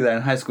always told you that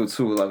in high school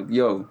too. Like,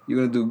 yo,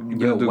 you're gonna do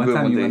good one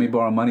time one you day. let me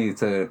borrow money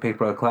to pay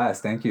for a class.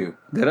 Thank you.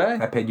 Did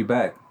I? I paid you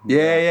back.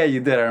 Yeah, you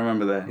did. I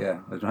remember that. Yeah,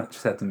 I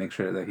just had to make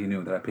sure that he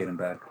knew that I paid him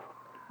back.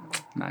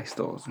 Nice,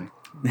 those me.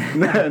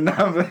 And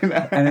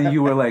then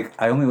you were like,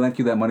 I only lent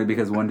you that money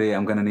because one day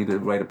I'm gonna need to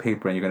write a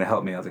paper and you're gonna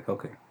help me. I was like,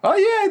 okay. Oh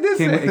yeah,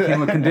 it came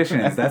with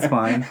conditions. That's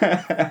fine.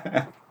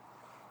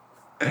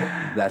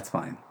 That's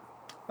fine.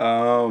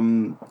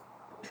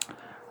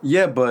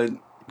 Yeah, but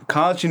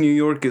college in New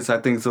York is, I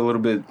think, it's a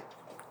little bit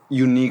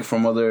unique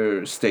from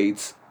other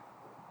states,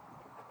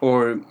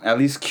 or at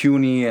least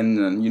CUNY and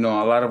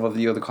a lot of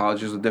the other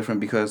colleges are different,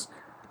 because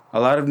a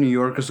lot of New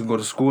Yorkers who go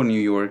to school in New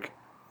York,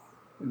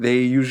 they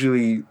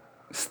usually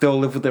still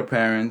live with their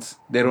parents.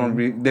 They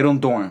don't they don't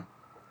dorm.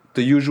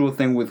 The usual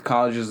thing with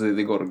colleges is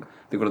they go to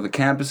the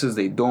campuses,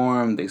 they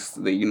dorm,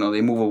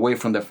 they move away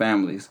from their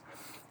families.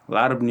 A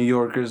lot of New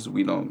Yorkers,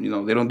 they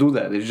don't do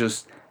that. They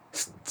just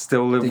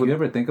still live Did you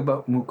ever think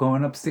about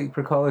going upstate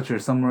for college or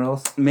somewhere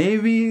else?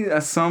 Maybe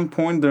at some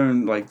point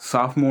during like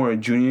sophomore or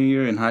junior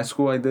year in high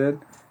school I did.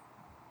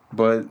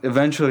 But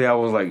eventually I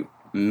was like,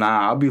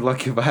 nah, I'll be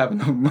lucky if I have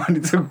enough money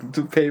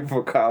to pay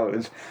for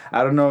college.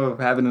 I don't know if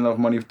having enough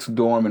money to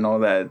dorm and all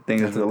that thing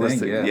is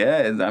realistic.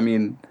 Yeah, I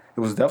mean, it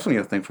was definitely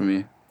a thing for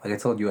me. Like I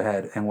told you, I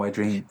had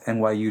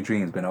NYU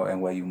dreams, but no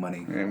NYU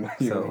money.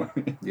 So,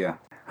 yeah.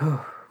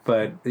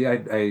 But yeah,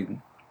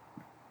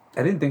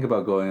 I didn't think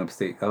about going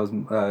upstate. I was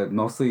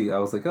I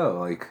was like, oh,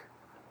 like,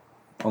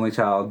 only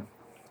child,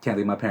 can't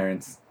leave my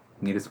parents,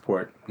 needed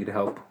support, needed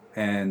help.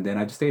 And then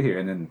I just stayed here.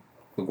 And then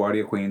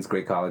LaGuardia, Queens,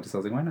 great college. So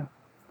I was like, why not?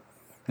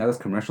 Now there's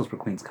commercials for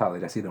Queens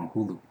College. I see it on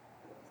Hulu.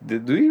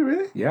 Do you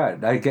really? Yeah,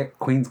 I get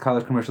Queens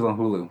College commercials on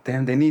Hulu.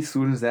 Damn, they need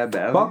students that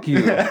badly. Fuck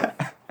you.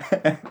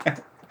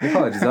 The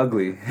college is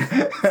ugly.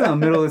 It's in the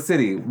middle of the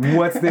city.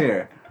 What's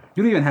there?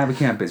 You don't even have a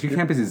campus. Your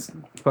campus is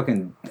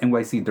fucking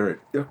NYC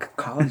dirt. Your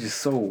college is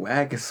so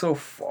whack. It's so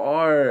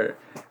far.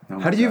 Oh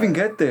How do you even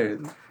get there?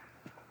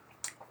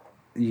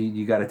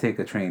 You got to take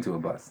a train to a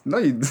bus. No,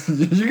 you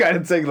got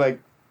to take like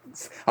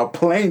a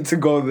plane to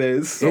go there.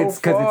 It's so it's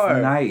because far.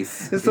 it's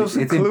nice. It's so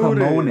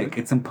secluded.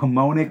 It's in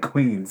Pomona,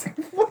 Queens.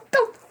 What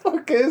the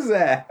fuck is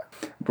that?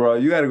 Bro,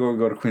 you gotta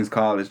go to Queens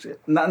College.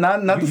 Not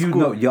the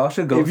school. No, y'all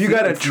should go. If you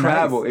gotta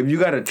travel, nice. if you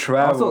gotta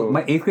travel. Also,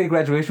 my 8th grade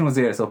graduation was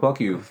there, so fuck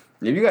you.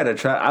 If you gotta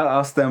travel,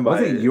 I'll stand by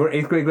it. Wasn't your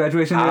 8th grade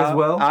graduation there as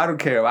well? I don't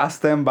care. I'll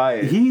stand by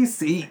it.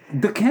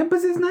 The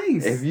campus is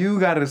nice. If you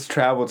gotta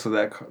travel to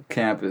that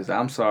campus,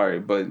 I'm sorry,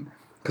 but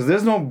because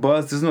there's no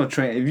bus, there's no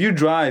train. If you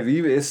drive,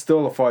 it's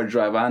still a far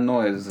drive. I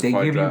know it's a far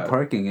drive. They give you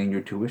parking and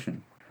your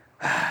tuition.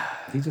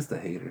 He's just a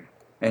hater.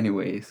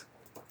 Anyways.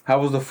 How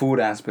was the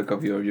food aspect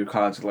of your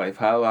college life?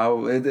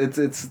 How it's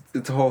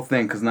a whole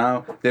thing because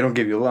now they don't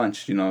give you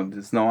lunch. You know,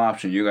 there's no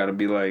option. You gotta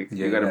be like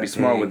you gotta be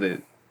smart with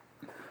it.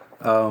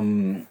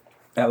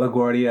 At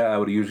LaGuardia, I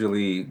would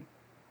usually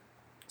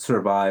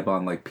survive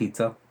on like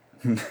pizza.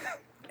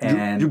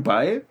 And you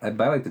buy it? I'd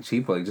buy like the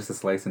cheap, like just a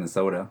slice and a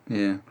soda.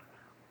 Yeah.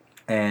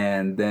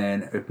 And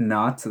then if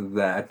not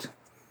that,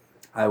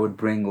 I would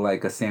bring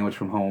like a sandwich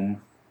from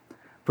home.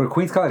 For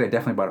Queens College, I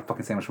definitely bought a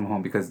fucking sandwich from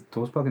home because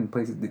those fucking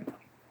places.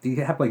 They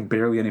have like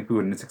barely any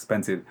food and it's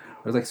expensive.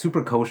 It was like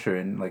super kosher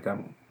and like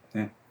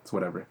it's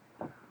whatever.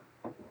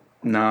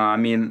 Nah, I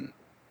mean,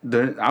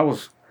 I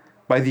was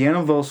by the end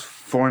of those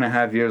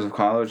 4.5 years of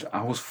college,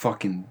 I was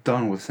fucking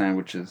done with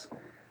sandwiches.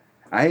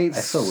 I ate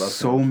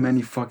so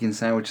many fucking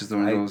sandwiches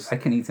during those. I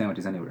can eat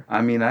sandwiches anywhere.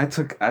 I mean, I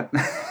took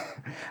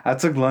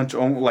lunch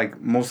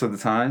like most of the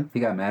time. He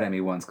got mad at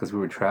me once because we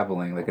were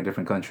traveling like a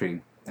different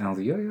country, and I was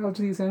like, "Yo, I'll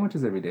just eat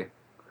sandwiches every day."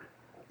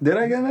 Did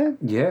I get that?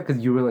 Yeah,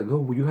 because you were like, oh,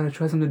 well, you gotta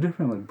try something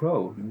different. I'm like,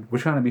 bro, we're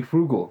trying to be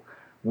frugal.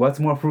 What's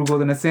more frugal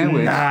than a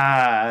sandwich? Nah,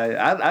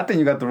 I think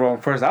you got the wrong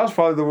person. I was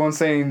probably the one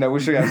saying that we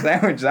should have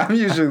sandwiches. I'm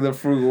usually the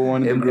frugal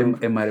one in the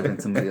group. It might have been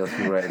somebody else,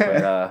 you're right.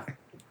 But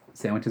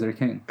sandwiches are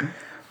king.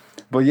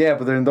 But yeah,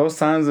 but during those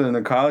times in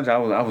the college, I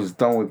was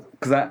done with...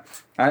 Because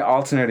I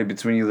alternated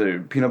between either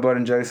peanut butter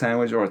and jelly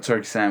sandwich or a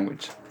turkey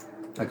sandwich.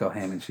 I go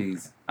ham and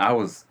cheese.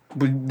 But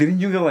didn't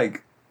you get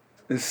like...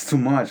 It's too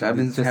much. I've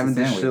been having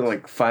this shit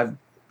like five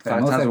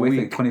times a week.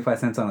 Like 25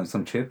 cents on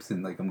some chips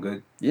and like I'm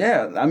good.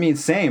 Yeah, I mean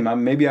same.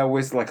 Maybe I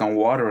waste like on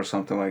water or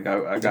something. Like I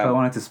got. If I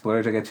wanted to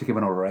splurge, I got chicken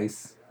over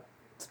rice.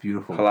 It's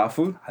beautiful. Halal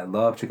food? I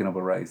love chicken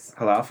over rice.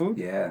 Halal food?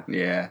 Yeah.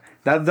 Yeah.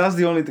 That's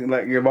the only thing.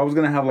 Like if I was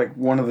gonna have like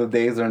one of the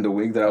days during the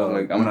week that I was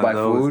like I'm gonna buy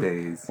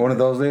food. One of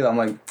those days I'm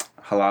like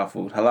halal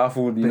food. Halal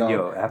food, you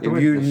know. If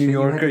you're a New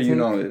Yorker, you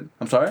know it.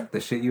 I'm sorry?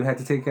 The shit you had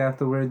to take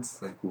afterwards,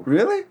 like oof.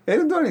 Really? It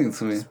didn't do anything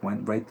to me. Just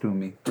went right through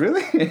me.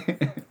 Really?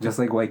 Just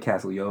like White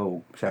Castle.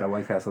 Yo, shout out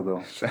White Castle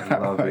though. I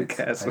love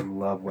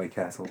White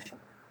Castle.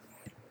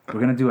 We're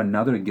gonna do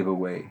another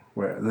giveaway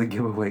where the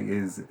giveaway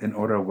is an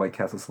order of White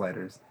Castle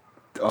sliders.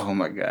 Oh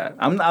my god.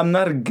 I'm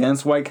not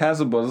against White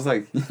Castle, but it's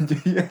like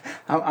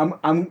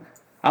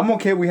I'm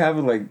okay we have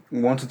it like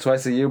once or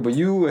twice a year, but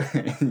you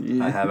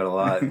I have it a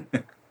lot.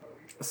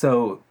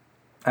 So,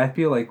 I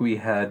feel like we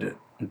had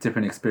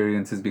different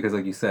experiences because,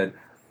 like you said,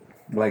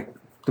 like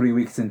 3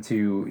 weeks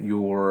into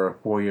your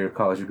 4-year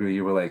college degree,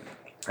 you were like,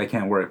 I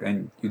can't work,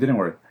 and you didn't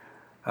work.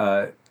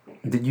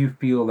 Did you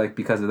feel like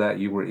because of that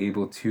you were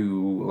able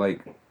to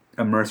like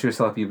immerse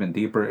yourself even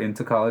deeper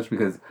into college?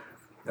 Because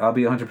I'll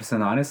be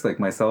 100% honest, like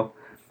myself,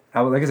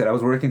 like I said, I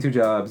was working 2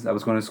 jobs, I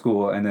was going to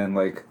school, and then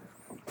like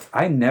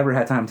I never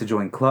had time to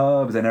join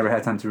clubs. I never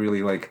had time to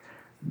really like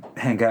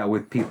hang out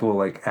with people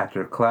like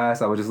after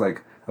class. I was just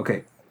like,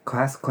 okay,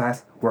 class,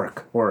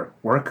 work, or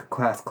work,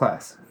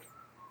 class.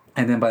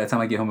 And then by the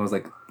time I get home, it was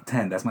like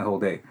 10. That's my whole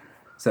day.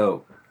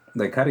 So,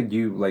 like,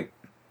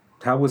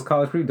 how was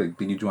college for you? Like,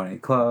 did you join any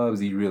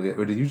clubs?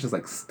 Or did you just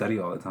like study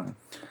all the time?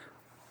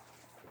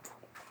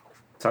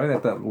 Sorry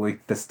that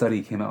the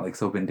study came out like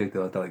so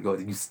vindictive. I thought like, oh,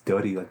 did you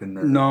study like a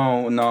nerd?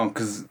 No,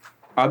 because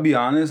I'll be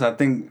honest. I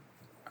think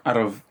out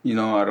of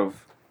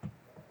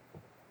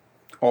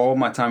all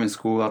my time in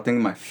school, I think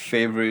my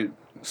favorite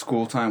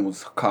school time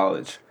was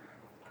college.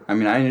 I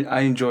mean,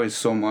 I enjoyed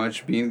so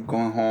much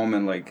going home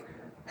and like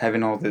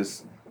having all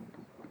this.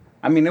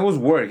 I mean, it was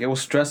work. It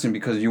was stressing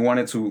because you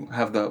wanted to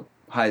have the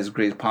highest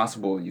grades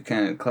possible you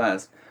can in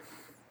class.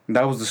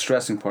 That was the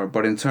stressing part.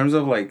 But in terms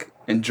of like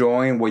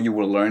enjoying what you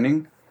were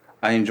learning,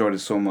 I enjoyed it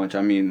so much.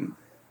 I mean,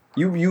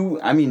 you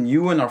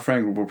and our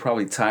friend group were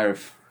probably tired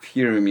of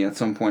hearing me at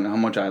some point how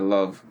much I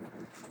love,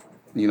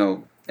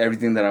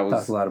 everything that I was.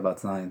 Talks a lot about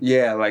science.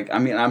 Yeah, like I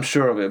mean, I'm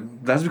sure of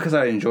it. That's because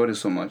I enjoyed it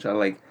so much. I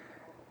like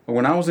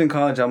when I was in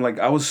college.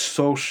 I was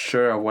so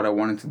sure of what I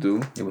wanted to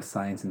do. It was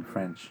science and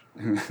French.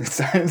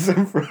 Science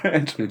and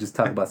French. You would just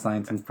talk about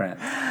science and French.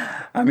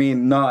 I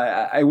mean,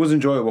 no, it was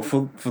enjoyable.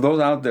 For those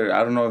out there,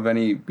 I don't know if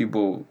any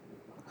people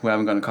who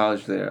haven't gone to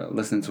college there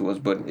listen to us,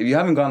 but if you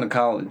haven't gone to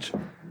college,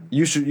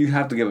 you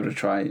have to give it a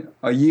try.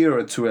 A year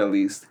or two at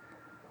least.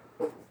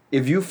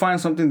 If you find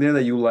something there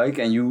that you like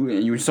and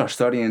you start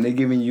studying and they're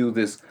giving you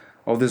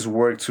all this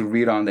work to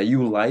read on that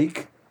you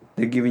like,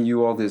 they're giving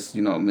you all this,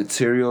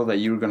 material that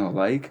you're gonna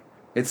like.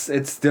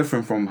 It's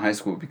different from high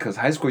school because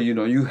high school,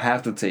 you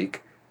have to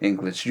take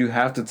English. You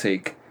have to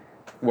take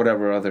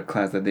whatever other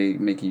class that they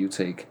making you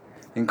take.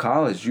 In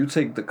college, you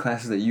take the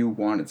classes that you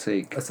want to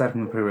take. Aside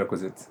from the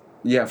prerequisites.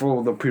 Yeah,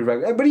 for the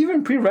prerequisites. But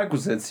even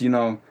prerequisites, Yeah.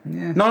 No,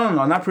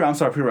 not I'm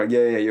sorry, prerequisites.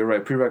 Yeah, you're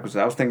right. Prerequisites.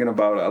 I was thinking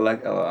about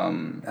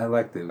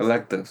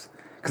electives.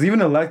 Because even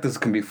electives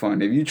can be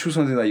fun. If you choose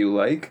something that you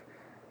like,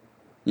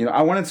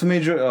 I wanted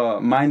to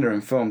minor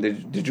in film.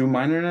 Did you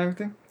minor in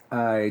everything?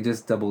 I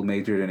just double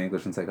majored in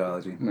English and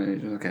psychology.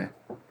 Okay.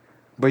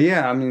 But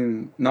yeah, I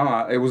mean,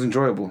 no, it was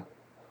enjoyable.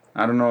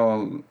 I don't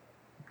know.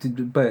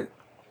 But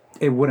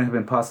it wouldn't have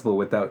been possible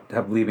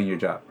without leaving your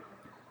job.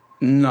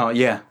 No,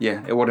 yeah,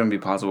 it wouldn't be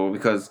possible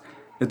because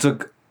it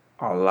took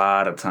a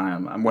lot of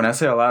time. When I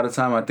say a lot of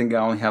time, I think I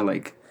only had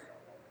like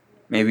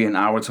maybe an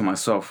hour to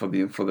myself for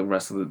the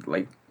rest of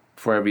the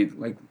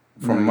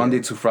from Monday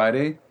to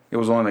Friday. It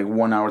was only like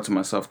 1 hour to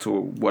myself to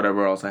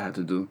whatever else I had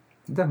to do.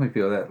 Definitely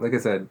feel that. Like I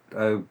said,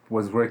 I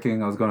was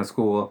working. I was going to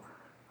school.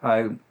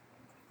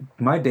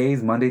 My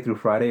days Monday through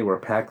Friday were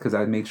packed because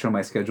I made sure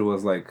my schedule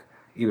was like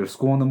either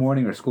school in the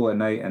morning or school at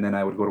night, and then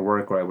I would go to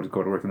work, or I would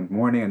go to work in the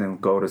morning and then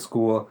go to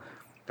school.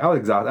 I was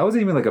exhausted. I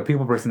wasn't even like a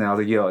people person. I was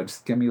like, yo,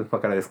 just get me the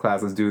fuck out of this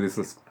class. Let's do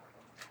this.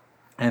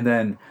 And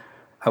then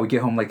I would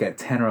get home like at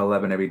 10 or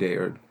 11 every day,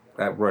 or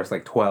at worst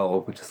like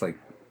 12, which is like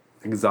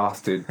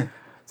exhausted.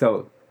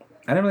 So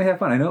I didn't really have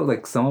fun. I know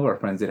like some of our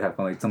friends did have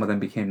fun. Like some of them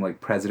became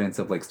like presidents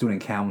of like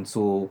student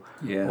council,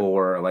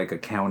 or like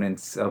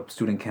accountants of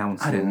student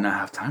council. I did not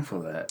have time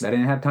for that. I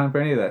didn't have time for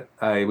any of that.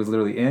 I was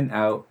literally in,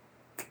 out,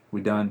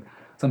 we done.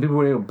 Some people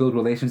were able to build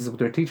relationships with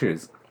their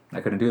teachers.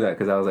 I couldn't do that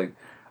because I was like,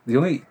 the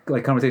only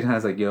like conversation I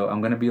was like, yo,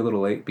 I'm gonna be a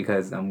little late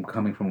because I'm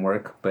coming from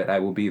work, but I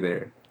will be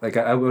there. Like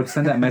I would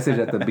send that message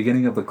at the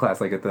beginning of the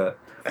class, like at the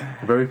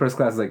very first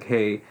class, like,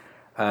 hey,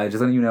 just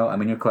letting you know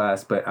I'm in your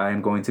class, but I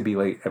am going to be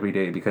late every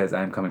day because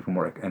I'm coming from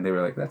work. And they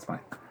were like, that's fine.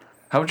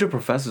 How were your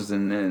professors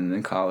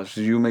in college?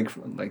 Did you make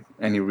like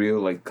any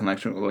real like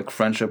connection, like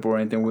friendship or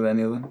anything with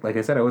any of them? Like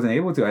I said, I wasn't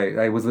able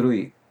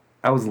to.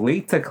 I was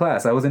late to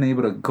class. I wasn't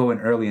able to go in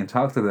early and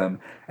talk to them.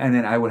 And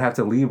then I would have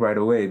to leave right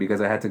away because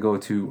I had to go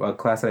to a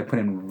class that I put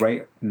in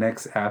right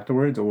next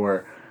afterwards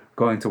or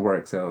going to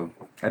work. So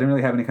I didn't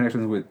really have any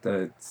connections with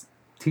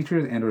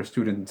teachers and or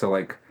students until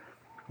like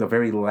the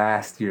very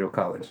last year of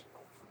college.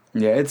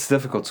 Yeah, it's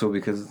difficult too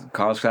because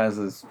college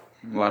classes,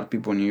 a lot of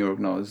people in New York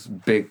know it's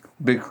big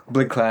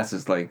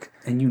classes like.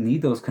 And you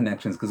need those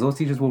connections because those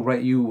teachers will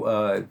write you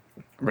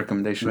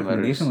recommendation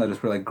letters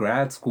for like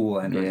grad school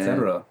and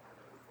etc.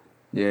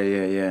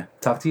 Yeah.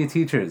 Talk to your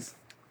teachers.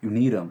 You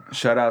need them.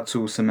 Shout out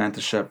to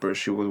Samantha Shepard.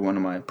 She was one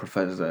of my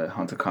professors at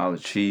Hunter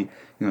College. She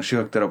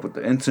hooked it up with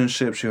the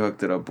internship. She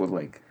hooked it up with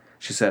like,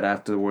 she said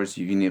afterwards,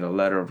 you need a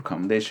letter of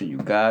recommendation. You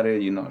got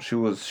it. She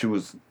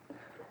was,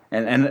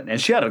 and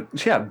she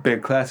had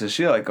big classes.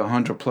 She had like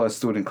 100+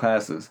 student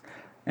classes,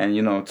 and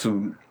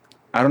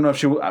I don't know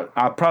if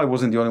I probably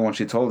wasn't the only one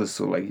she told this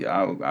to. Like,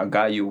 I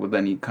got you with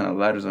any kind of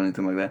letters or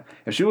anything like that.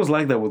 If she was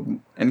like that with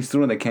any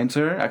student that came to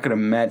her, I could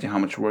imagine how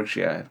much work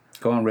she had.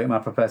 Go and rate my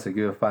professor.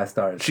 Give her 5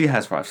 stars. She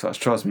has 5 stars.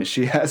 Trust me,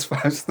 she has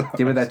 5 stars.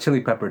 Give her that chili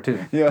pepper too.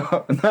 Yeah.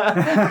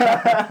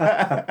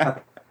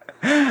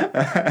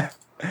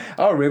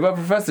 Oh, rate my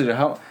professor.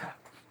 How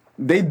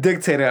they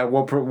dictated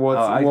what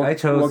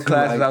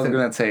classes I was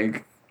gonna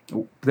take.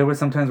 There were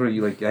some times where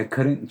you like I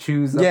couldn't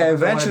choose. Yeah,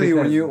 eventually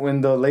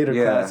when the later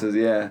classes,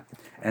 yeah.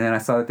 And then I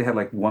saw that they had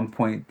like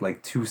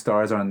 1.2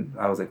 stars on.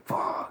 I was like,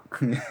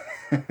 fuck.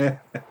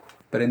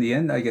 But in the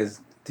end, I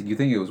guess, did you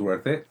think it was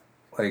worth it?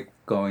 Like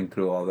going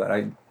through all that.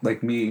 I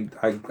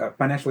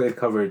financially I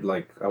covered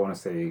like I want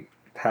to say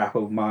half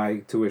of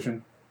my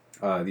tuition.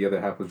 The other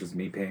half was just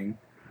me paying.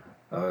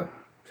 Shout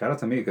out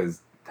to me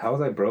because how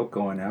was I broke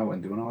going out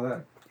and doing all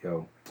that?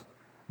 Yo,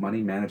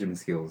 money management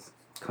skills.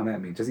 Come at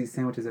me. Just eat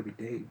sandwiches every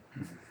day.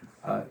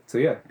 So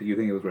yeah, do you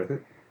think it was worth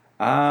it?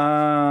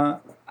 I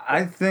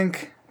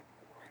think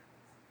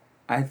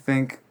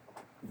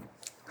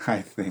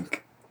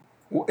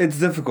it's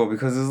difficult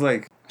because it's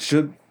like,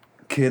 should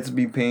kids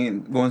be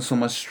going so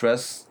much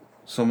stress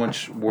so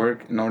much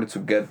work in order to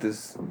get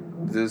this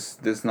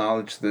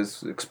knowledge,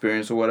 this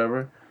experience or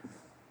whatever.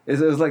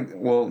 It's like,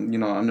 well, you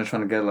know, I'm not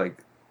trying to get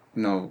like,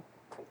 you know,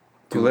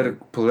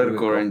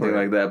 political or anything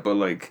like that, but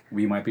like,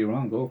 we might be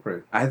wrong. Go for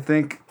it. I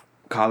think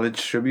college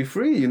should be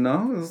free. You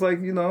know, it's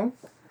like, you know.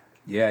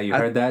 Yeah, you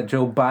heard that,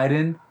 Joe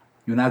Biden.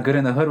 You're not good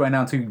in the hood right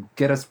now to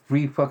get us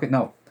free. Forgive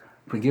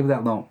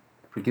that loan.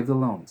 Forgive the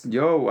loans.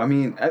 Yo, I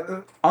mean,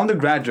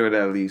 undergraduate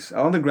at least.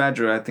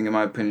 Undergraduate, I think, in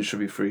my opinion, should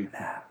be free.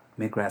 Nah,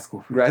 make grad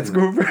school free. Grad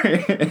school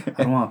free.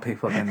 I don't want to pay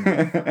fucking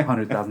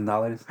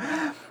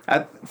 $100,000.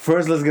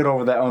 First, let's get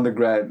over that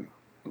undergrad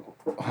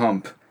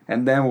hump,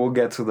 and then we'll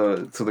get to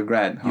the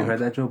grad hump. You heard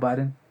that, Joe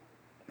Biden?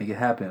 Make it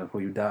happen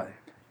before you die.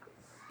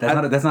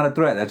 That's not a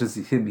threat. That's just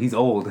him. He's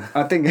old.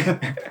 I think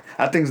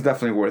it's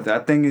definitely worth it. I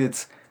think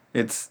it's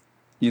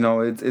you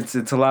know, it's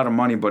a lot of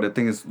money, but the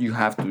thing is, you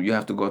have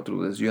to go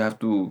through this. You have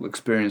to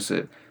experience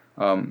it.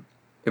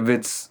 If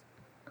it's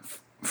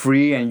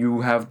free and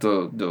you have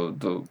the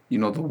you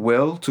know, the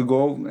will to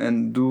go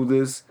and do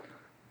this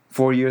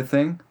 4-year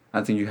thing,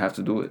 I think you have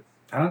to do it.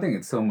 I don't think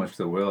it's so much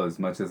the will as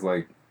much as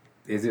like,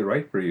 is it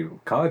right for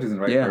you? College isn't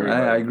right for you.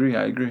 Yeah,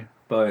 I agree.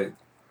 But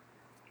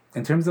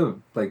in terms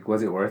of like,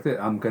 was it worth it?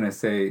 I'm gonna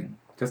say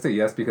just a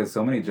yes, because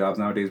so many jobs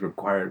nowadays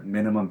require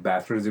minimum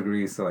bachelor's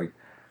degrees to like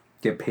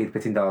get paid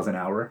 $15 an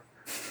hour.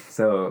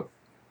 So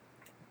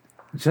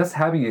just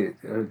having it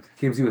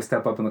gives you a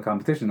step up in the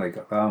competition. Like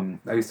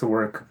I still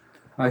work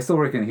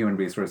in human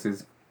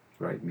resources,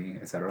 right? Me,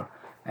 etc.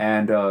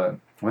 And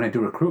when I do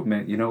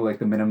recruitment, you know, like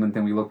the minimum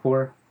thing we look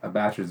for, a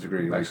bachelor's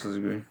degree. Bachelor's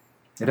degree.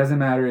 It doesn't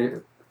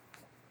matter.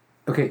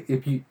 Okay,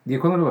 the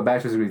equivalent of a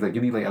bachelor's degree is like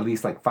you need like at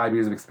least like 5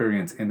 years of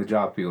experience in the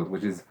job field,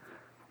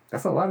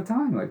 that's a lot of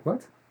time. Like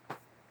what?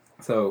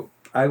 So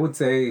I would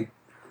say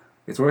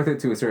it's worth it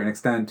to a certain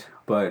extent,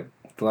 but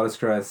it's a lot of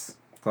stress,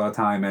 it's a lot of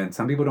time, and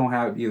some people don't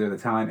have either the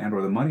time and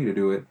or the money to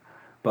do it.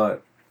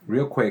 But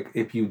real quick,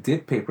 if you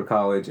did pay for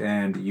college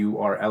and you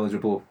are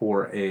eligible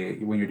for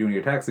when you're doing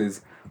your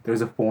taxes,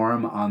 there's a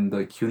form on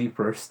the CUNY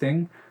First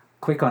thing.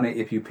 Click on it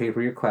if you pay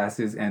for your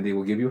classes, and they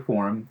will give you a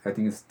form. I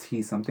think it's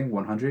T something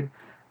 100,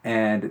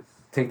 and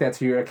take that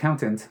to your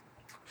accountant.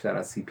 Shout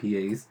out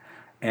CPAs,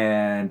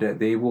 and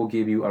they will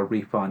give you a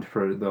refund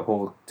for the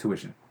whole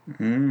tuition.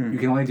 You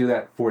can only do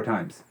that 4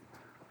 times,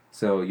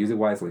 so use it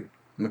wisely.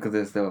 Look at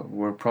this though.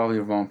 We're probably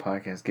the wrong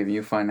podcast, giving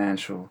you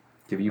financial.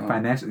 I'm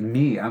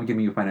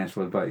giving you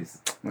financial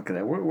advice. Look at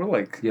that. We're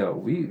like, yo,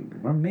 we're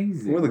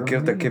amazing. We're the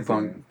gift that keeps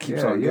on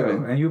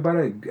giving. And you about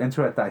to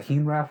enter a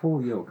Tajin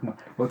raffle? Yo, come on.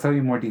 We'll tell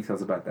you more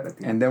details about that at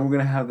the end. And then we're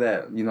gonna have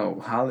that, you know,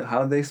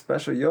 holiday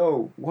special.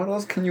 Yo, what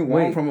else can you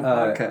want from a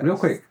podcast? Real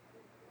quick,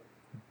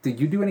 did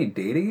you do any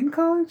dating in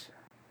college?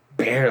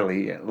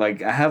 Barely.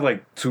 Like I had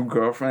like 2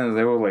 girlfriends.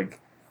 They were like.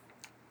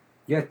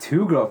 Yeah,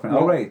 2 girlfriends.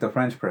 Well, right, the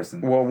French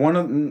person. Well, one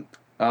of them,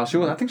 I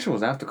think she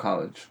was after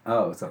college.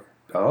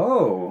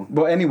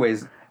 But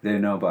anyways,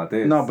 didn't know about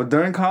this. No, but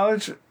during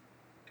college,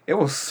 it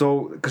was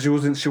so because she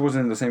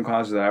wasn't in the same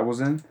college that I was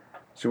in.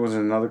 She was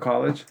in another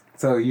college.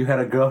 So you had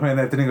a girlfriend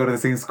that didn't go to the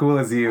same school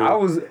as you.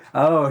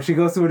 She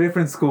goes to a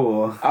different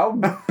school. I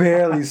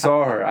barely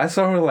saw her. I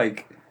saw her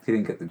like. He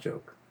didn't get the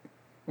joke.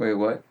 Wait,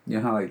 what? You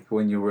know how like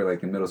when you were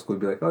like in middle school,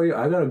 you'd be like, "Oh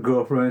yeah, I got a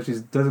girlfriend. She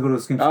doesn't go to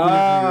the same school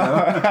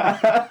as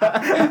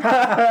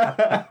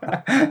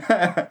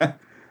you."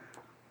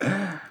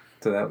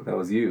 So that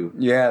was you.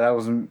 Yeah, that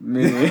was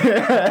me.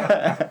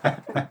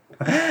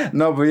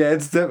 No, but yeah,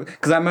 it's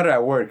because I met her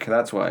at work.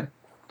 That's why.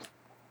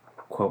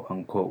 "Quote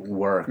unquote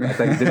work." I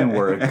thought you didn't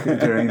work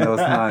during those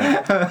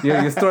times.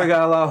 Yeah, your story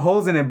got a lot of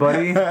holes in it,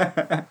 buddy.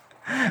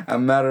 I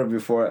met her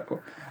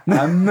before.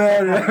 I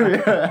met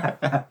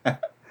her.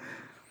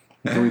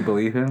 Do we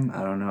believe him?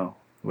 I don't know.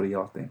 What do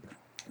y'all think?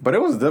 But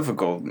it was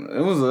difficult.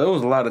 It was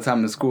a lot of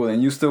time in school,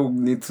 and you still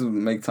need to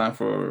make time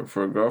for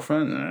a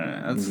girlfriend.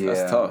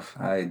 That's tough.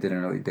 I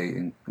didn't really date,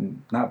 and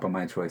not by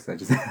my choice. I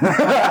just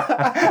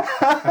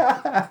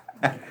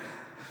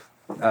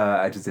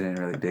I just didn't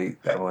really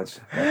date that much.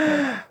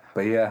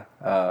 But yeah,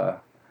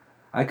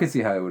 I could see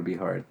how it would be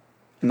hard.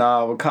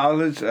 Nah, but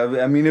college.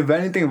 I mean, if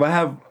anything, if I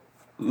have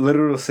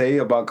little to say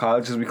about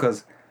college, is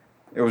because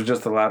it was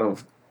just a lot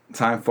of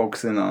time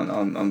focusing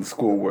on the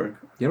schoolwork.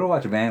 You ever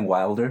watch Van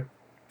Wilder?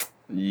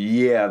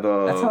 Yeah,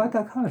 that's how I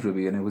thought college would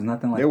be, and it was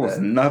nothing like that. It was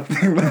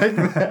nothing like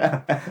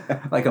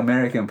that. Like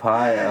American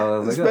Pie. I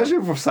was like,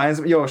 especially for science.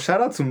 Yo,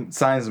 shout out to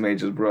science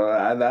majors, bro.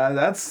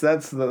 That's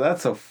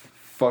a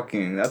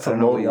fucking a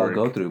load of work.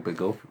 Go through, but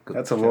go.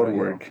 That's a load of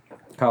work.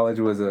 College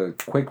was a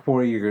quick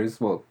 4 years.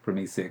 Well, for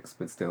me 6,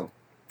 but still,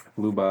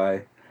 flew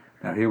by.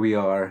 Now here we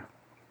are,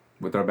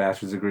 with our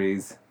bachelor's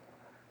degrees,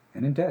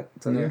 and in debt.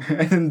 So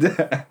in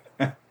debt.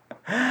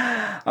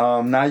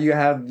 Now you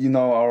have, you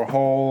know, our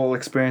whole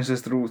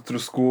experiences through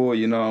school.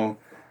 You know,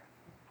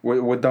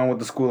 we're done with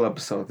the school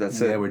episode.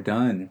 That's it. Yeah, we're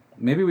done.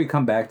 Maybe we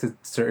come back to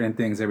certain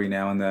things every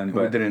now and then,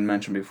 but we didn't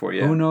mention before.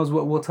 Yeah. Who knows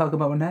what we'll talk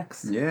about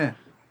next? Yeah.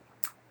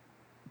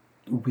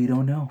 We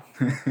don't know.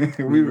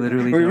 we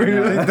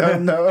really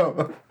don't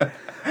know.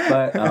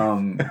 But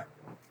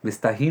this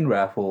Tajin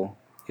raffle,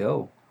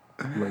 yo,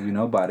 let you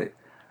know about it.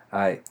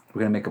 Alright,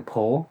 we're gonna make a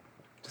poll.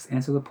 Just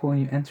answer the poll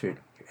and you entered.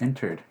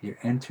 You're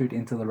entered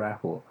into the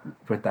raffle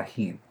for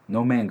tajin.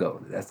 No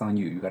mango. That's on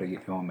you. You gotta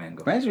get your own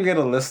mango. Imagine you get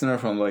a listener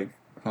from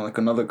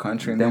another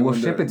country. And then we'll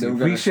ship it to you.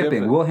 Free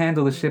shipping. We'll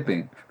handle the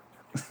shipping.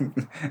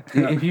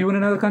 If you in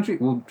another country,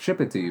 we'll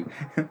ship it to you.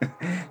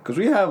 Because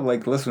we have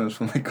listeners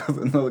from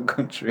another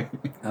country.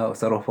 Oh,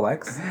 subtle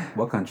flex?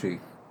 What country?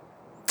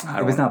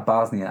 If it's not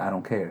Bosnia, I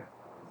don't care.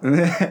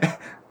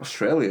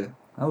 Australia.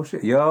 Oh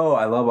shit. Yo,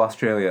 I love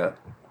Australia.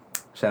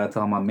 Shout out to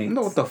all my mates. You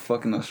know what the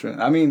fuck in Australia?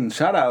 I mean,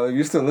 shout out. If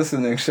you're still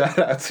listening, shout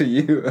out to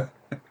you.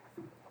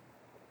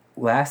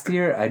 Last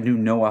year, I knew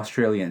no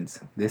Australians.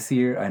 This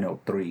year, I know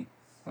 3.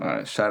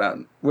 Alright, shout out.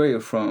 Where you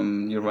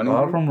from? You're running?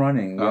 All from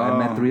running. I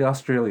met 3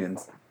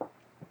 Australians.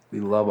 We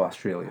love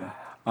Australia.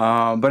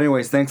 But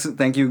anyways,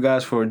 thank you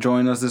guys for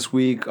joining us this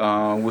week.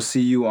 We'll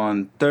see you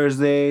on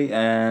Thursday,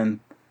 and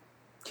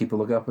keep a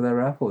lookout for that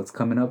raffle. It's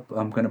coming up.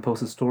 I'm gonna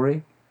post a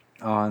story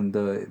on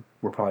the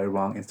We're Probably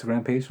Wrong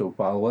Instagram page, so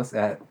follow us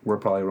at We're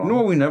Probably Wrong. You know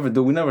what we never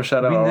do? We never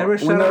shout out. We never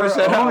shout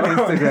out on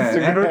Instagram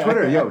and or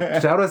Twitter. Yo,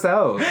 shout us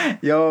out.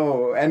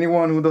 Yo,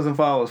 anyone who doesn't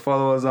follow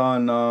us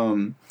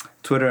on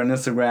Twitter and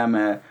Instagram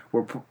at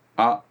We're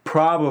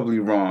Probably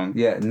Wrong.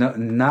 Yeah, no,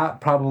 not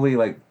probably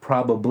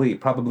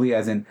probably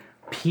as in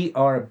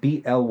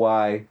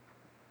PRBLY.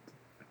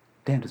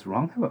 Damn, does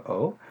wrong have an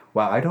O?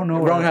 Wow, I don't know.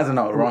 Wrong has an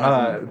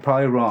O.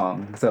 Probably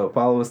wrong. So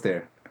follow us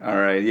there. All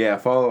right, yeah,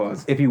 follow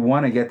us. If you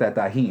want to get that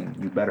tajin,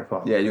 you better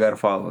follow. Yeah, you gotta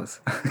follow us.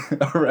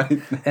 All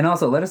right. And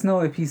also, let us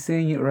know if he's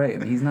saying it right. I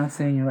mean, he's not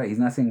saying it right. He's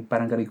not saying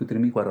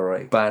Parangarikutirimiquaro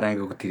right.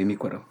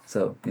 Parangarikutirimiquaro.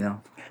 So,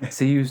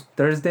 see you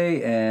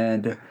Thursday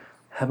and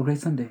have a great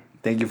Sunday.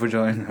 Thank you for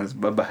joining us.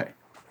 Bye-bye.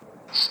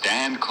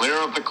 Stand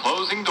clear of the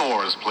closing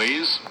doors,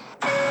 please.